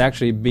 was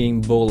actually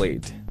being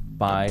bullied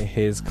by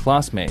his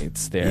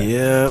classmates there.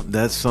 Yeah,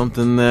 that's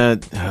something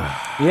that...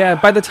 Yeah,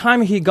 by the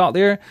time he got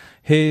there,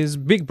 his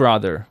big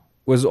brother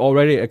was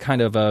already a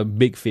kind of a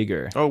big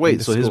figure. Oh,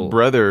 wait, so school. his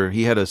brother,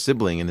 he had a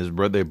sibling, and his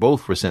brother, they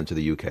both were sent to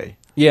the UK.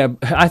 Yeah,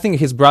 I think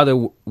his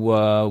brother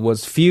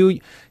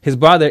his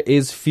brother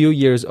is few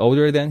years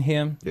older than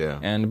him. Yeah.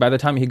 And by the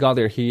time he got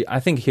there, I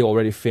think he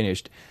already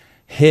finished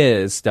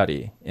his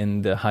study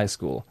in the high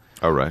school.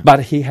 All right.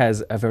 But he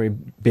has a very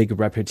big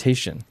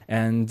reputation.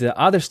 And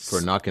others...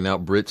 For knocking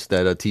out Brits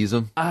that tease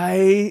him?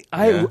 I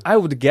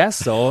would guess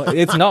so.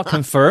 It's not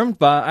confirmed,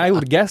 but I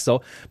would guess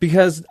so.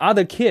 Because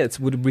other kids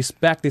would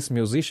respect this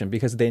musician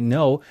because they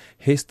know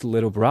he's the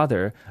little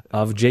brother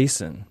of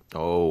Jason.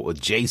 Oh,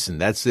 Jason,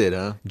 that's it,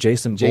 huh?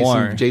 Jason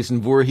Bourne.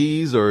 Jason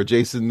Voorhees or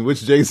Jason,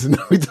 which Jason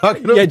are we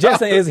talking about? Yeah,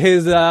 Jason is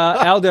his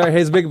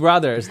big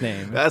brother's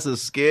name. That's a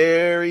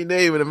scary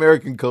name in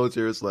American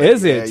culture. It's like,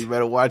 is it? You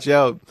better watch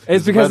out.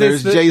 It's because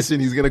there's Jason,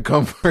 he's going to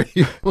come for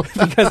you.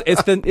 Because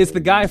it's the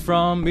guy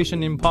from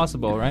Mission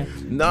Impossible, right?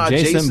 Nah,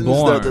 Jason's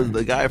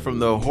the guy from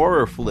the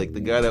horror flick,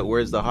 the guy that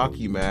wears the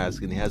hockey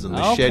mask and he has a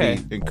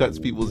machete and cuts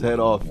people's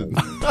head off. And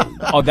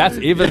oh, that's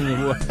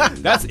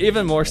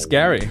even more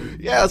scary.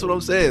 Yeah, that's what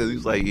I'm saying.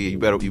 He's like, you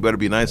better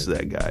be nice to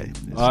that guy.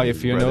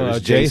 If you know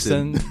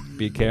Jason,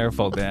 be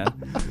careful then.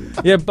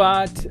 Yeah,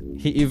 but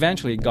he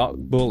eventually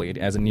got bullied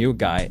as a new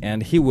guy,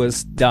 and he was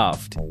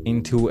stuffed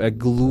into a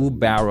glue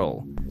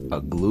barrel.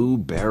 A glue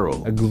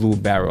barrel? A glue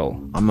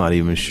barrel. I'm not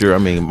even sure. I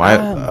mean,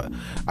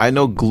 I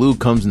know glue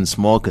comes in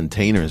small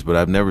containers, but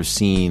I've never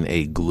seen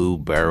a glue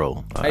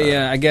barrel.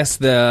 Yeah, I guess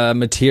the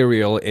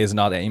material is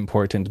not that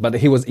important, but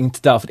he was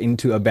stuffed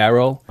into a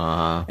barrel,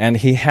 and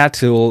he had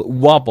to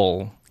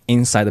wobble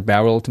inside the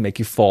barrel to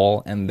make it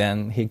fall, and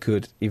then he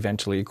could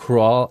eventually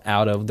crawl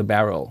out of the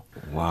barrel.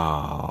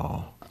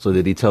 Wow. So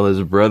did he tell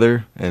his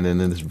brother, and then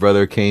his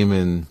brother came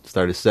and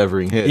started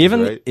severing heads,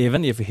 right?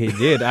 Even if he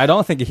did, I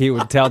don't think he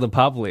would tell the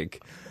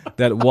public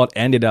that what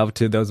ended up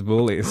to those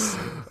bullies.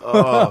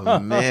 Oh,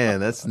 man,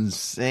 that's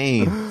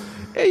insane.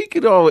 Yeah, you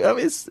could always, I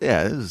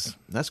mean,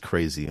 that's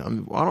crazy. I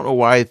don't know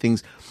why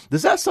things...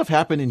 Does that stuff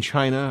happen in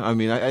China? I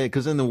mean,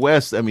 because in the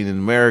West, I mean, in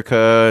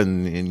America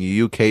and in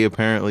the UK,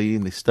 apparently,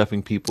 and they're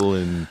stuffing people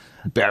in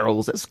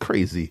barrels. That's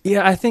crazy.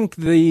 Yeah, I think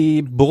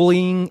the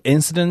bullying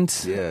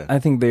incidents. Yeah. I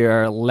think they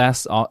are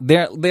less. They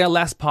are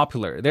less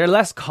popular. They're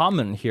less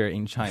common here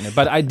in China.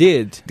 But I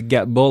did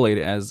get bullied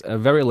as a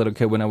very little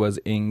kid when I was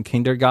in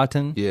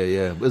kindergarten.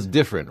 Yeah. It was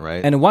different,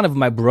 right? And one of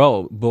my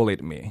bro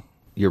bullied me.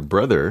 Your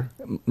brother?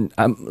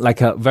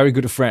 Like a very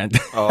good friend.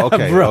 Oh,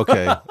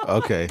 okay,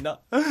 okay.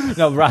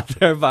 No,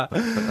 rather,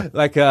 but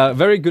like a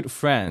very good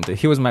friend.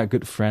 He was my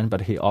good friend,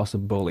 but he also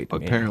bullied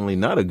me. Apparently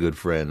not a good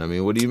friend. I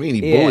mean, what do you mean?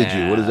 He bullied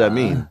you. What does that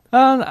mean?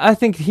 I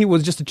think he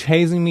was just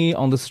chasing me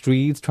on the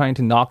streets, trying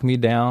to knock me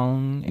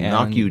down.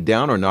 Knock you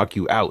down or knock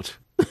you out?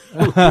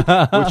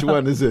 Which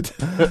one is it?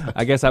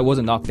 I guess I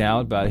wasn't knocked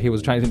out, but he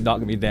was trying to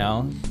knock me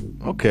down.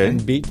 Okay.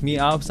 And beat me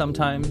up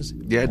sometimes.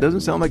 Yeah, it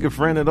doesn't sound like a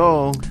friend at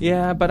all.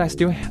 Yeah, but I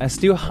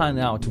still hung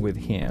out with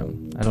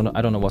him.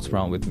 I don't know what's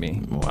wrong with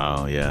me.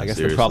 Wow, yeah. I guess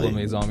seriously. the problem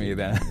is on me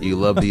then. You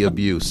love the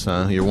abuse,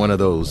 huh? You're one of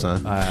those, huh?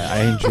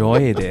 I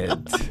enjoyed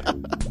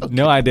it.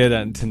 No, I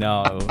didn't.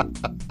 No.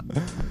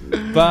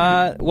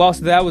 But, well,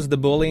 so that was the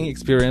bullying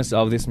experience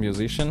of this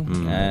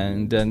musician.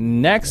 And the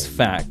next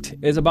fact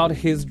is about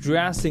his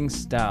dressing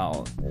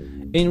style.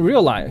 In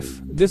real life,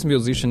 this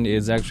musician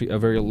is actually a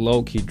very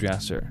low-key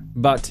dresser.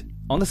 But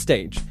on the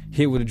stage,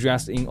 he would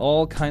dress in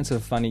all kinds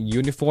of funny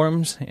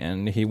uniforms,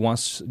 and he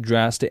once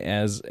dressed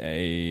as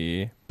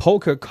a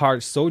poker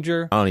card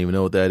soldier. I don't even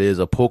know what that is.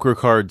 A poker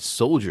card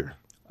soldier?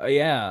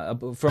 Yeah,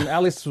 from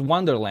Alice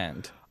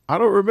Wonderland. I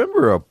don't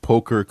remember a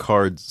poker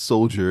card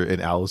soldier in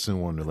Alice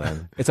in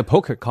Wonderland. It's a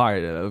poker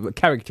card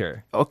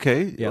character.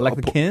 Okay. Yeah, like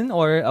the king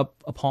or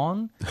a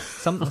pawn,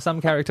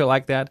 some character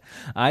like that.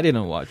 I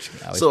didn't watch.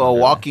 So a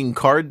walking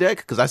card deck,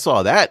 because I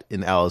saw that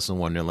in Alice in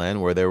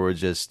Wonderland, where there were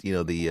just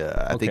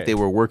I think they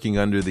were working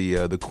under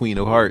the Queen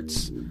of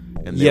Hearts,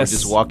 and they were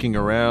just walking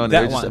around.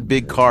 That They're just one. a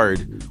big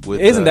card with.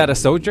 Isn't that a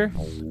soldier?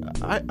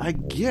 I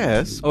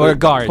guess, Or a but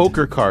guard.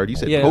 poker card. You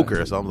said Yeah.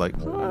 poker, so I'm like,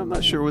 I'm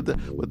not sure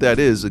what that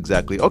is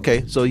exactly.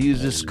 Okay, so you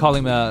just Call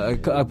him a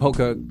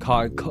poker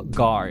card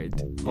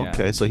guard. Yeah.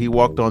 okay. So he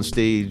walked on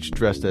stage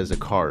dressed as a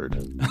card.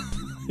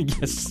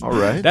 Yes. All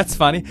right. That's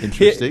funny.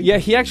 Interesting.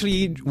 He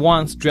actually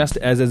once dressed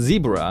as a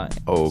zebra.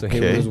 So he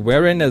Okay. was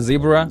wearing a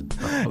zebra,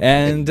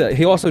 and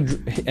he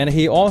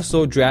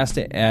also dressed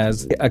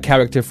as a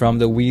character from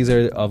the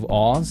Wizard of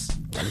Oz,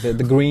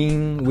 the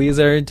Green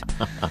Wizard.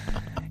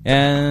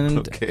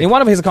 And in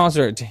one of his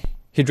concerts,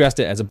 he dressed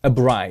it as a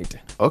bride.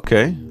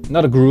 Okay.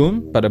 Not a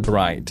groom, but a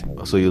bride.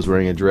 So he was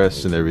wearing a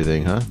dress and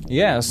everything, huh?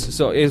 Yes,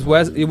 so it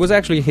was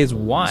actually his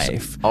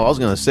wife. Oh, I was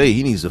gonna say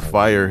he needs to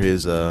fire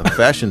his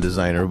fashion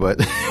designer,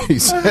 but he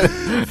said,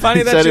 Funny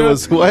he that said you- it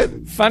was what?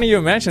 Funny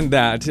you mentioned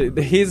that.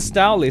 His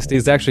stylist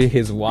is actually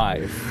his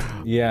wife.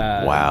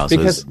 Yeah. Wow, so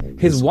Because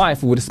his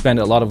wife would spend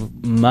a lot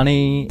of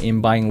money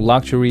in buying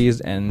luxuries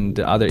and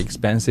other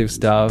expensive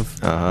stuff.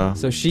 Uh-huh.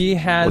 So she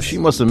has. Well, she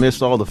must have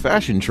missed all the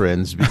fashion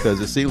trends because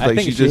it seems like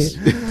she just.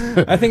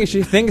 I think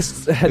she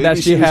thinks that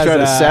Maybe she was has trying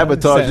to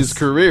sabotage his sense.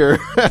 career.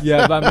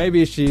 Yeah, but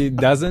maybe she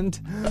doesn't.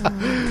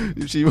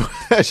 she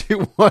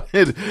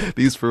wanted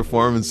these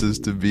performances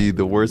to be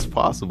the worst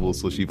possible,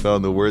 so she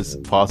found the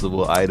worst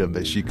possible item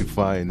that she could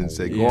find and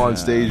said, "Go on Yeah.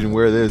 stage and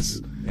wear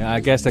this." Yeah, I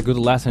guess a good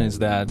lesson is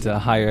that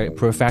hire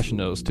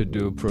professionals to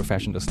do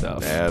professional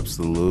stuff.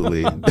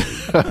 Absolutely.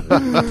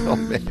 Oh,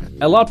 man.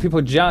 A lot of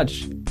people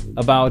judge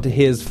about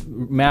his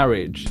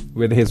marriage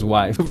with his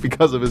wife.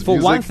 Because of his For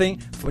music.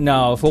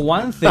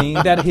 one thing,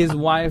 that his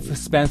wife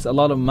spends a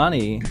lot of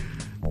money,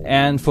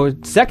 and for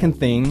the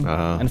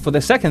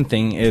second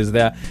thing is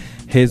that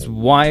his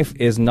wife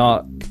is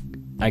not.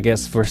 I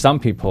guess for some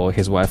people,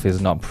 his wife is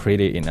not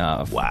pretty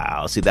enough.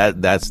 Wow. See, I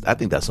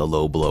think that's a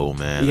low blow,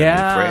 man.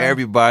 Yeah. I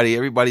mean, for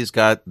everybody's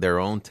got their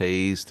own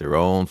taste, their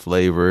own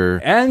flavor.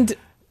 And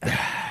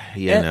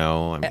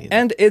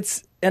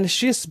And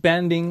she's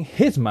spending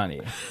his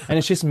money,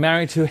 and she's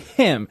married to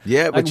him.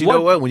 yeah, but Like, you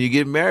know what? When you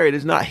get married,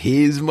 it's not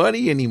his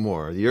money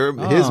anymore.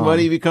 His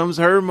money becomes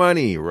her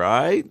money,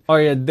 right? Oh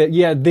yeah,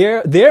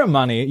 their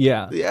money.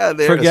 Yeah, Yeah,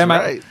 that's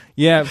right.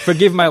 Yeah,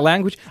 forgive my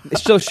language.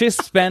 So she's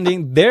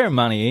spending their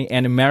money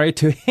and married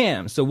to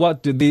him. So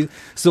what's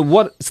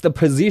the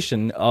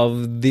position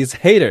of these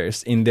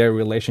haters in their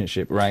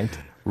relationship, right?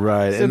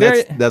 Right, So and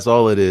that's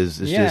all it is.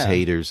 It's just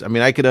haters. I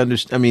mean, I could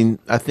understand. I mean,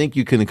 I think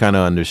you can kind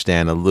of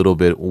understand a little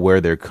bit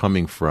where they're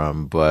coming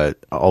from, but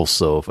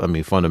also, I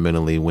mean,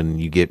 fundamentally, when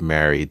you get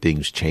married,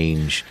 things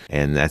change,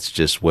 and that's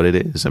just what it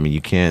is. I mean, you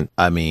can't.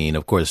 I mean,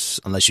 of course,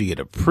 unless you get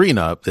a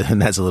prenup, then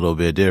that's a little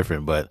bit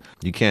different. But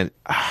you can't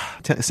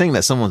saying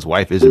that someone's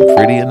wife isn't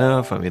pretty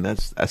enough. I mean,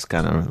 that's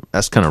kind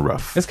of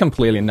rough. It's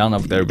completely none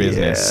of their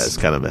business. Yeah, it's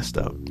kind of messed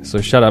up. So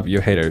shut up,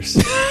 you haters.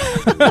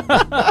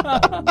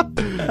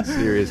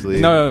 Seriously.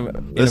 No,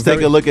 Let's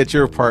take a look at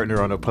your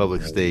partner on a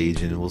public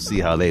stage, and we'll see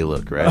how they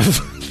look, right?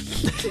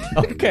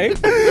 Okay.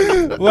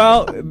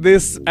 Well,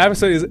 this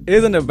episode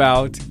isn't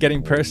about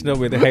getting personal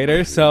with the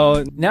haters.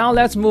 So now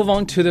let's move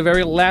on to the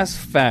very last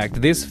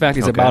fact. This fact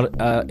is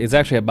is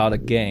actually about a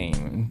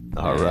game.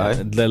 All right.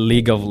 The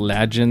League of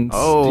Legends. Do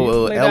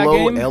you play that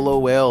game?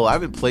 LOL. I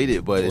haven't played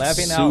it, but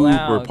Laughing it's out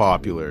super loud.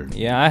 popular.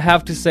 Yeah, I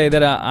have to say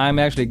that I'm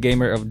actually a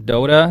gamer of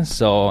Dota,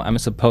 so I'm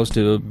supposed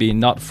to be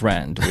not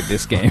friend with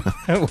this game.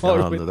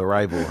 The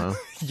rival, huh?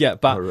 Yeah,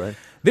 but All right.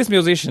 this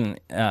musician,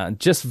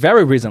 just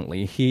very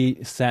recently, he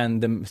sang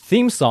the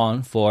theme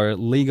song for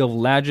League of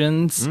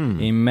Legends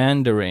in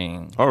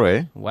Mandarin. All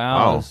right.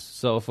 Wow.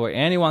 So for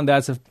anyone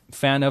that's a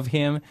fan of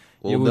him,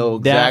 We'll you know will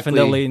exactly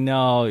definitely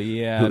know.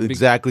 Yeah.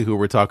 Exactly who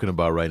we're talking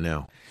about right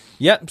now.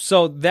 Yep.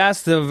 So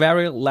that's the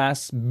very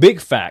last big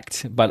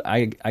fact. But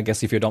I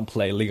guess if you don't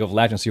play League of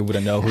Legends, you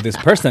wouldn't know who this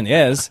person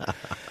is.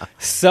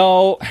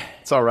 So.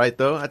 It's all right,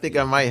 though. I think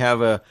I might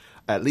have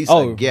at least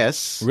a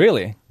guess.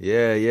 Really?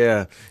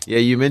 Yeah.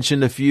 You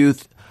mentioned a few.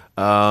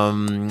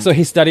 So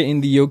he studied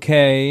in the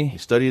UK. He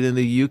studied in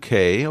the UK.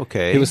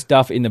 Okay. He was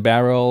stuffed in a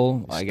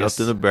barrel. I guess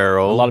stuffed in a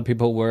barrel. A lot of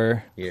people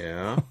were.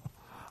 Yeah.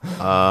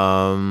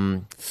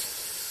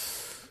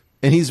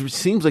 And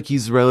seems like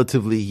he's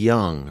relatively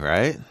young,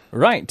 right?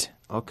 Right.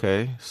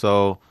 Okay,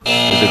 so there's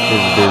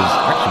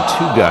actually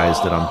two guys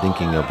that I'm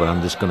thinking of, but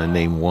I'm just going to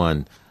name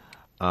one.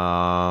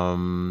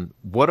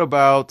 What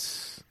about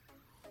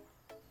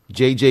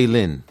J.J.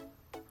 Lin?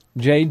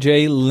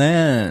 J.J.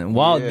 Lin.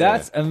 Wow, Yeah.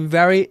 that's a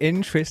very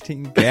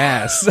interesting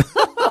guess.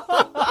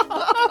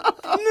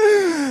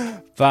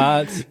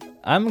 But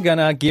I'm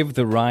gonna give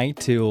the right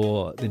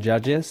to the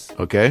judges.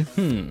 Okay.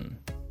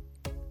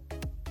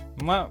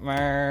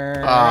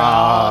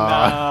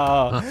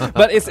 Oh, no.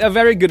 But it's a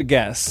very good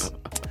guess.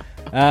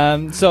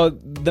 So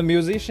the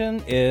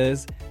musician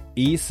is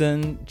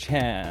Eason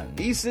Chan.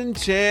 Eason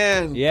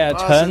Chan. Yeah,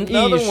 oh, Chen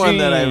another Yixin. one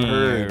that I've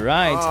heard.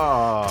 Right.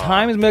 Oh.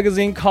 Times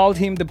Magazine called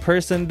him the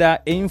person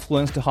that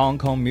influenced the Hong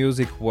Kong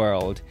music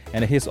world.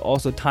 And he's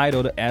also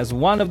titled as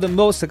one of the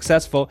most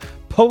successful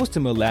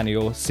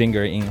post-millennial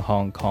singer in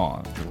Hong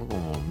Kong.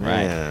 Oh,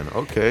 man. Right.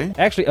 Okay.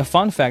 Actually, a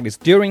fun fact is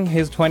during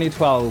his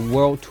 2012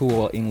 world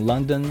tour in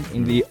London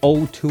in the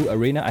O2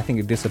 Arena, I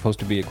think this is supposed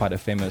to be quite a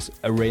famous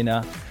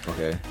arena.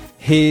 Okay.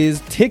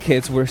 His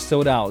tickets were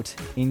sold out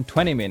in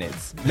 20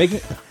 minutes,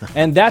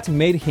 and that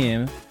made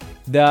him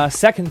the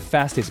second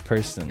fastest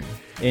person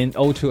in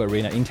O2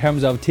 Arena in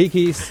terms of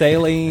ticket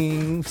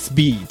selling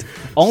speed,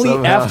 only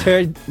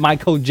after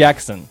Michael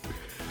Jackson.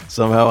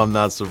 Somehow I'm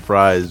not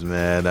surprised,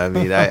 man. I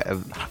mean,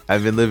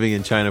 I've been living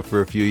in China for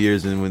a few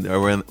years, and when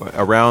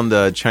around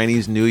the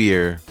Chinese New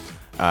Year,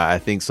 I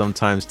think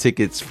sometimes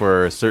tickets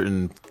for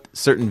certain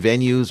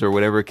venues or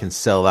whatever can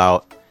sell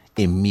out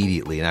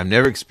immediately, and I've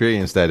never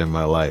experienced that in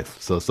my life.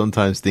 So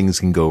sometimes things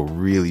can go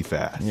really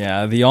fast.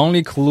 Yeah, the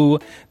only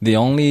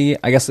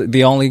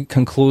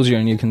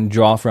conclusion you can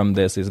draw from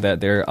this is that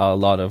there are a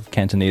lot of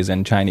Cantonese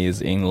and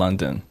Chinese in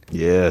London.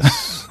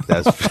 Yes,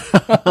 that's.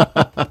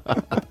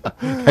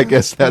 I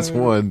guess that's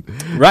one.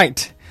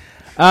 Right.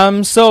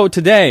 So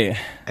today,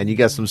 and you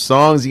got some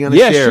songs you're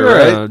gonna share,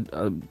 sure.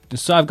 right?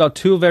 So I've got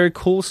two very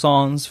cool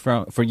songs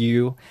for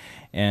you,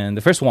 and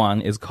the first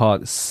one is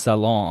called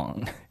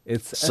Salon.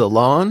 It's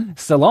Salon?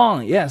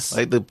 Salon, yes.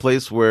 Like the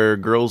place where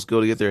girls go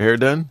to get their hair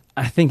done?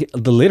 I think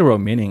the literal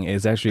meaning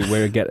is actually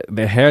where you get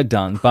their hair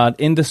done. But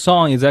in the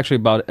song, it's actually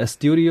about a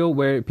studio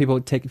where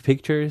people take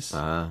pictures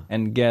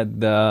and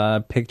get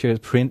the pictures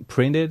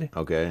printed.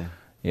 Okay.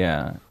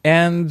 Yeah.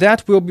 And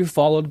that will be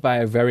followed by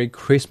a very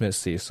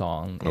Christmassy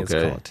song. It's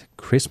called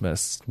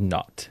Christmas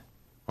Knot.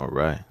 All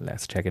right.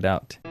 Let's check it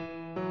out.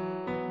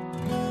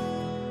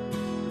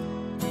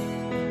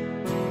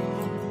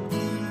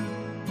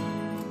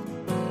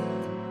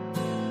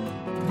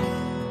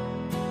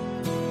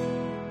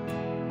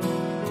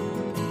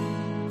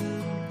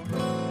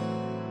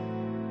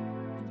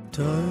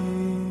對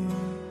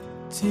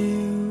焦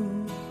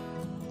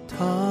他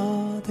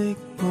的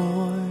愛，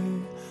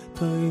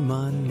對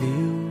慢了，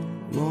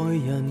愛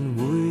人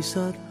會失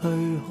去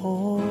可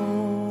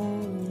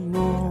愛。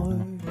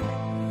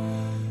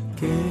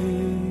記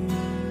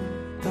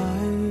低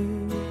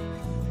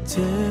這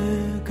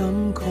感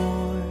慨，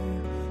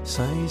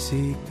世事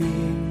變，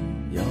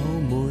有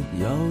沒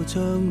有將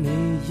你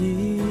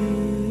掩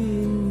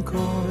蓋？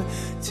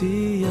只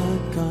一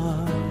架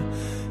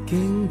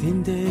經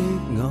典的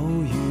偶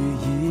遇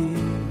已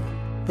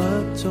不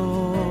再，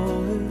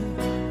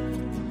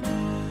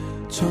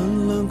盡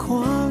量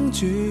框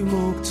住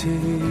目前，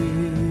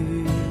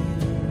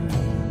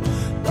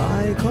大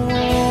概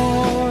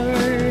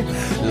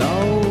留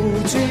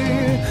住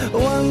溫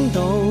度、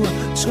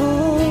速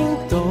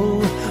度、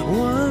溫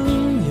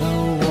柔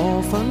和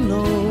憤怒，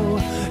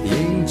迎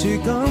住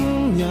今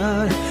日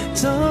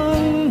怎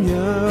樣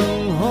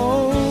好？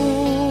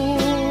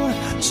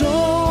捉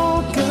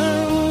緊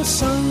生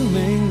命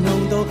濃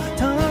度，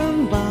坦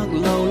白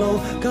流露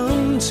感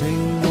情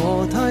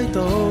和態度，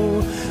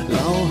留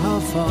下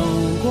浮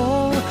光，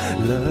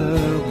掠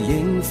影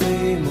飛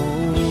舞。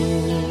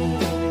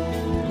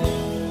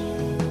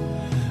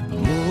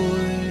每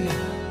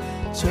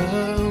張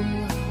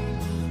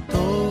都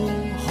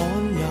罕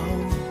有，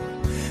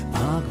拍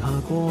下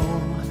過，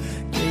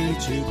記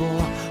住過，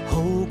好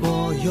過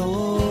擁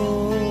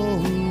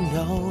有。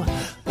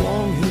光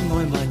圈愛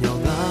漫遊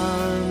眼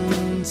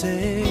睛，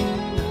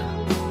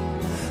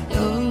燈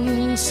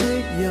飾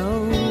有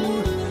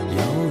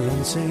人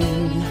性，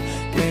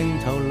鏡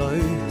頭裏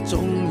總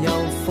有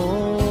豐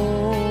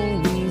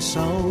收，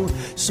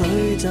雖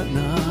則那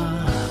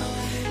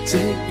即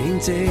影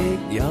即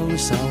有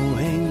仇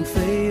慶，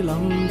菲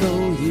林都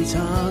已拆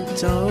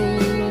走，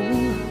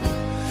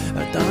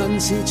但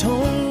是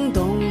衝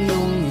動用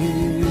完，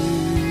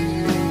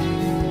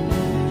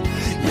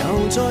又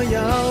再有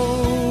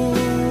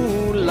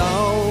留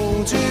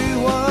住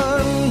溫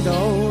度、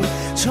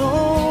速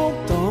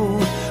度、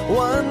溫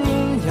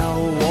柔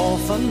和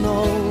憤怒，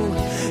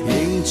迎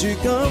住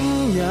今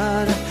日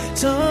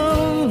怎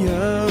樣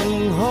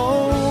好？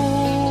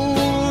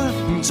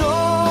捉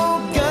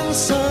緊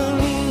生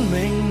命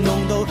濃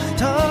度，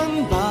坦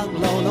白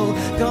流露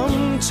感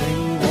情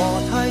和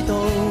態度，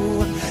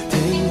停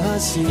下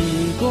時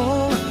光，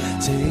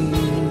靜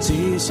止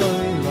衰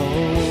老。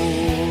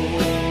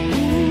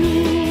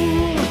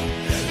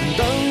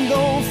等高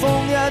峰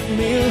一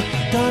秒，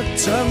得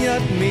獎一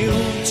秒，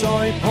再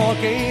破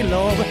紀錄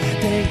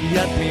的一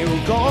秒，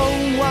港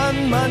灣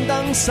晚燈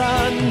山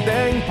頂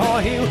破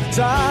曉，摘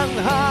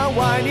下懷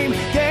念，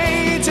記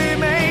住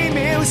美妙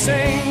成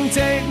績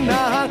那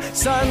刻，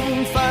新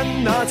婚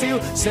那朝，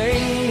成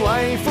為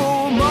父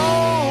母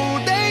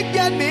的一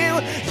秒，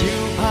要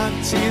拍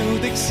照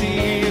的事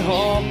可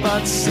不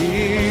少。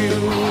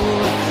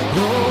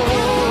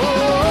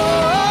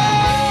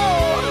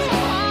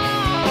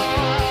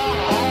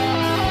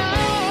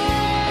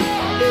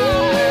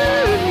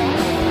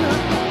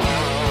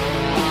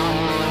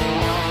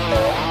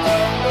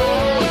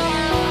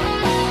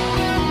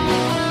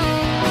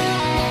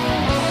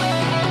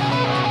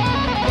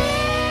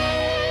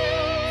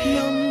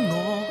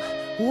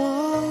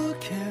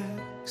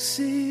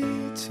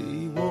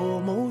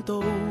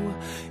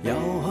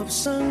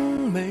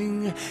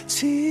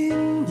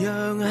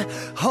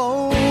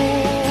好，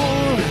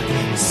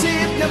攝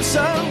入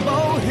相簿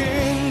圈，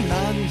難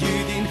如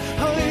電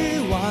虛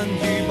幻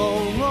如無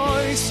哀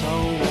愁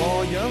和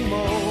仰慕，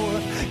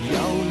遊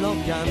樂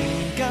人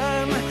間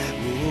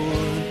活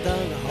得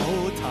好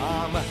淡，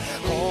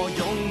何容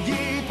易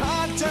拍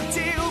着照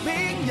片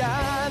一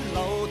路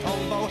同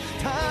步，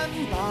坦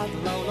白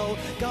流露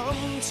感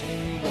情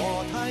和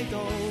態度，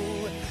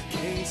其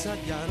實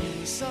人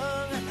生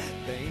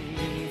並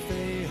非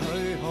虛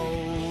耗。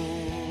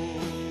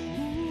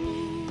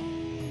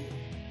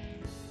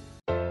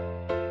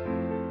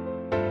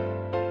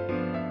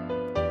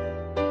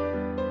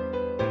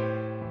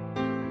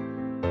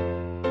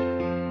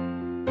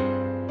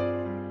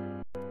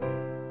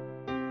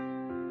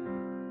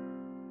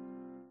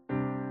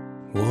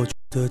我住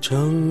的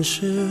城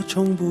市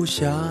从不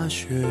下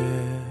雪，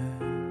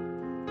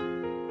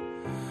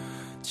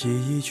记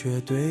忆却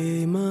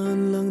堆满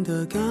冷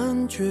的感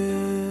觉。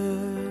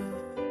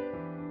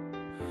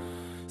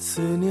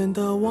思念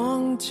的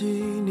旺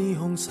季，霓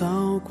虹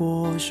扫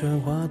过喧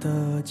哗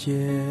的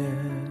街，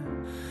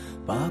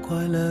把快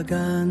乐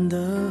赶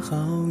得好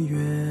远。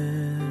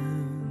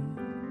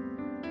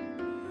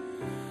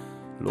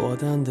落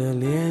单的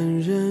恋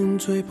人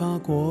最怕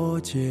过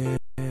节，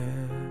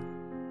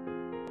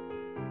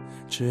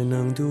只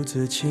能独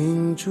自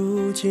庆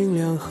祝，尽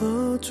量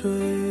喝醉。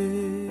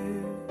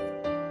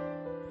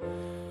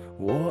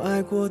我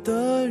爱过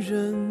的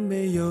人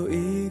没有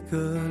一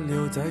个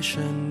留在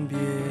身边，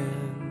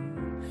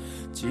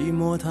寂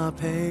寞他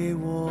陪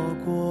我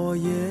过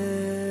夜。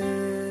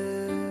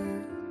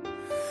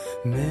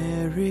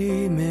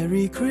Merry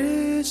Merry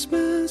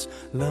Christmas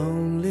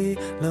Lonely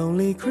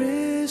Lonely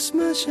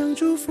Christmas 想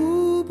祝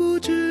福不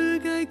知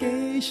该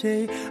给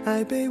谁，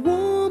爱被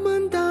我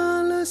们打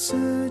了死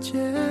结。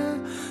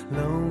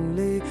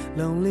Lonely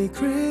Lonely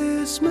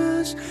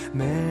Christmas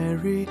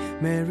Merry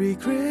Merry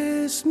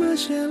Christmas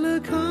写了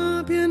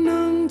卡片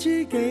能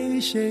寄给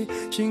谁，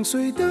心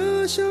碎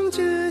得像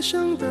街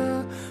上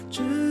的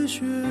纸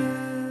屑。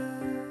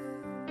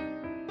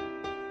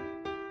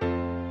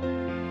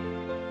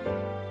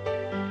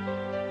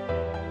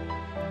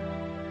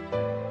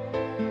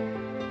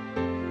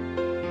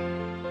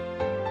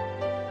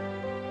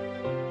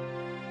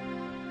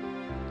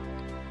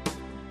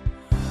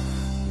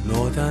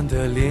落单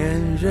的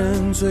恋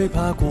人最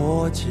怕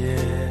过节，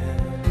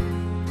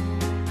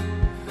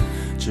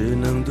只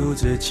能独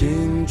自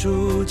庆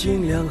祝，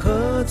尽量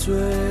喝醉。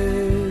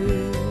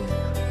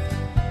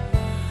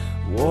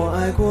我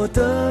爱过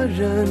的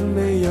人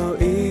没有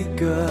一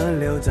个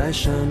留在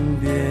身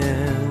边，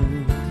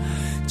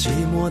寂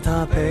寞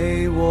他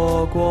陪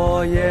我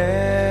过夜。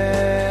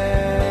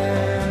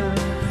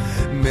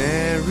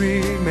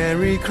Merry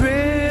Merry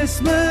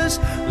Christmas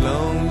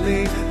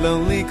Lonely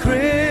Lonely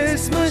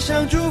Christmas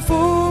想祝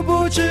福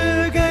不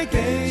知该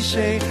给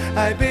谁，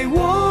爱被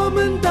我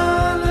们打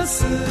了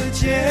死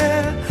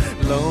结。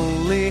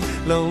Lonely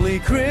Lonely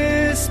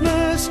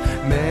Christmas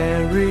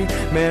Merry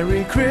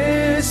Merry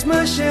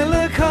Christmas 写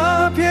了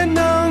卡片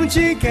能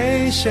寄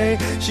给谁，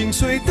心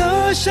碎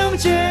得像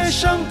街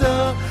上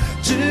的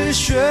纸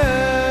屑。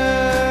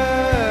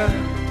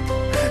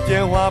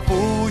电话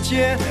不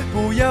接，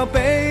不要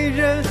被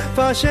人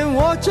发现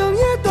我整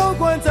夜都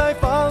关在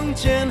房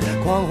间，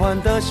狂欢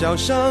的笑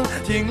声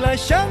听来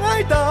像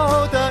哀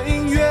悼的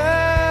音乐，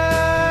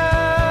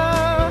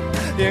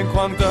眼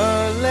眶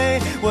的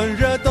泪温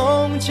热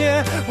冻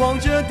结，望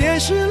着电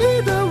视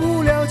里的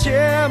无聊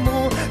节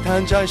目，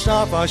瘫在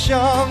沙发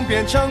上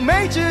变成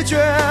没知觉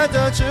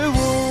的植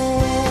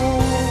物。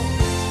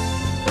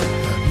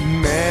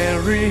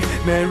Merry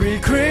Merry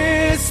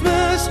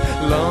Christmas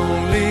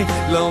Lonely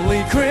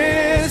Lonely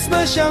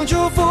Christmas 想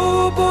祝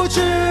福不知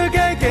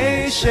该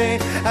给谁，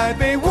爱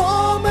被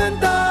我们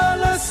打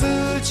了死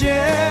结。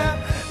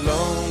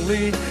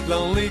Lonely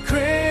Lonely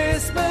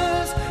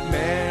Christmas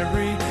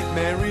Merry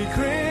Merry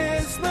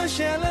Christmas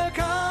写了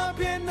卡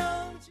片能。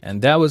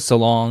 And that was So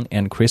Long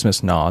and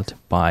Christmas Not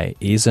by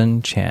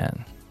Ethan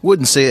Chan.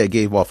 Wouldn't say it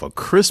gave off a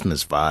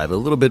Christmas vibe, a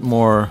little bit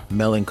more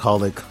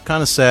melancholic,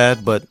 kind of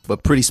sad, but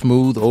pretty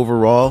smooth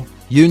overall.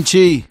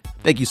 Yoon-chi,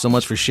 thank you so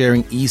much for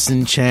sharing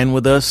Ethan Chan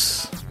with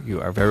us.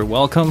 You are very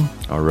welcome.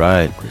 All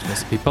right.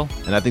 Christmas people.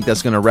 And I think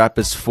that's going to wrap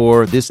us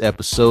for this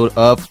episode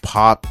of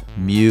Pop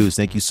Muse.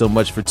 Thank you so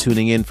much for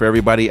tuning in for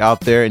everybody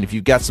out there. And if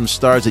you've got some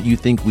stars that you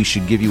think we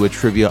should give you a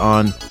trivia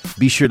on,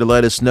 be sure to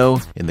let us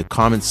know in the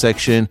comment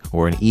section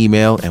or an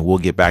email, and we'll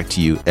get back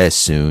to you as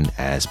soon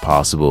as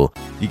possible.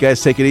 You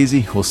guys take it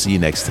easy. We'll see you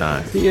next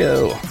time. See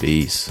you.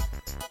 Peace.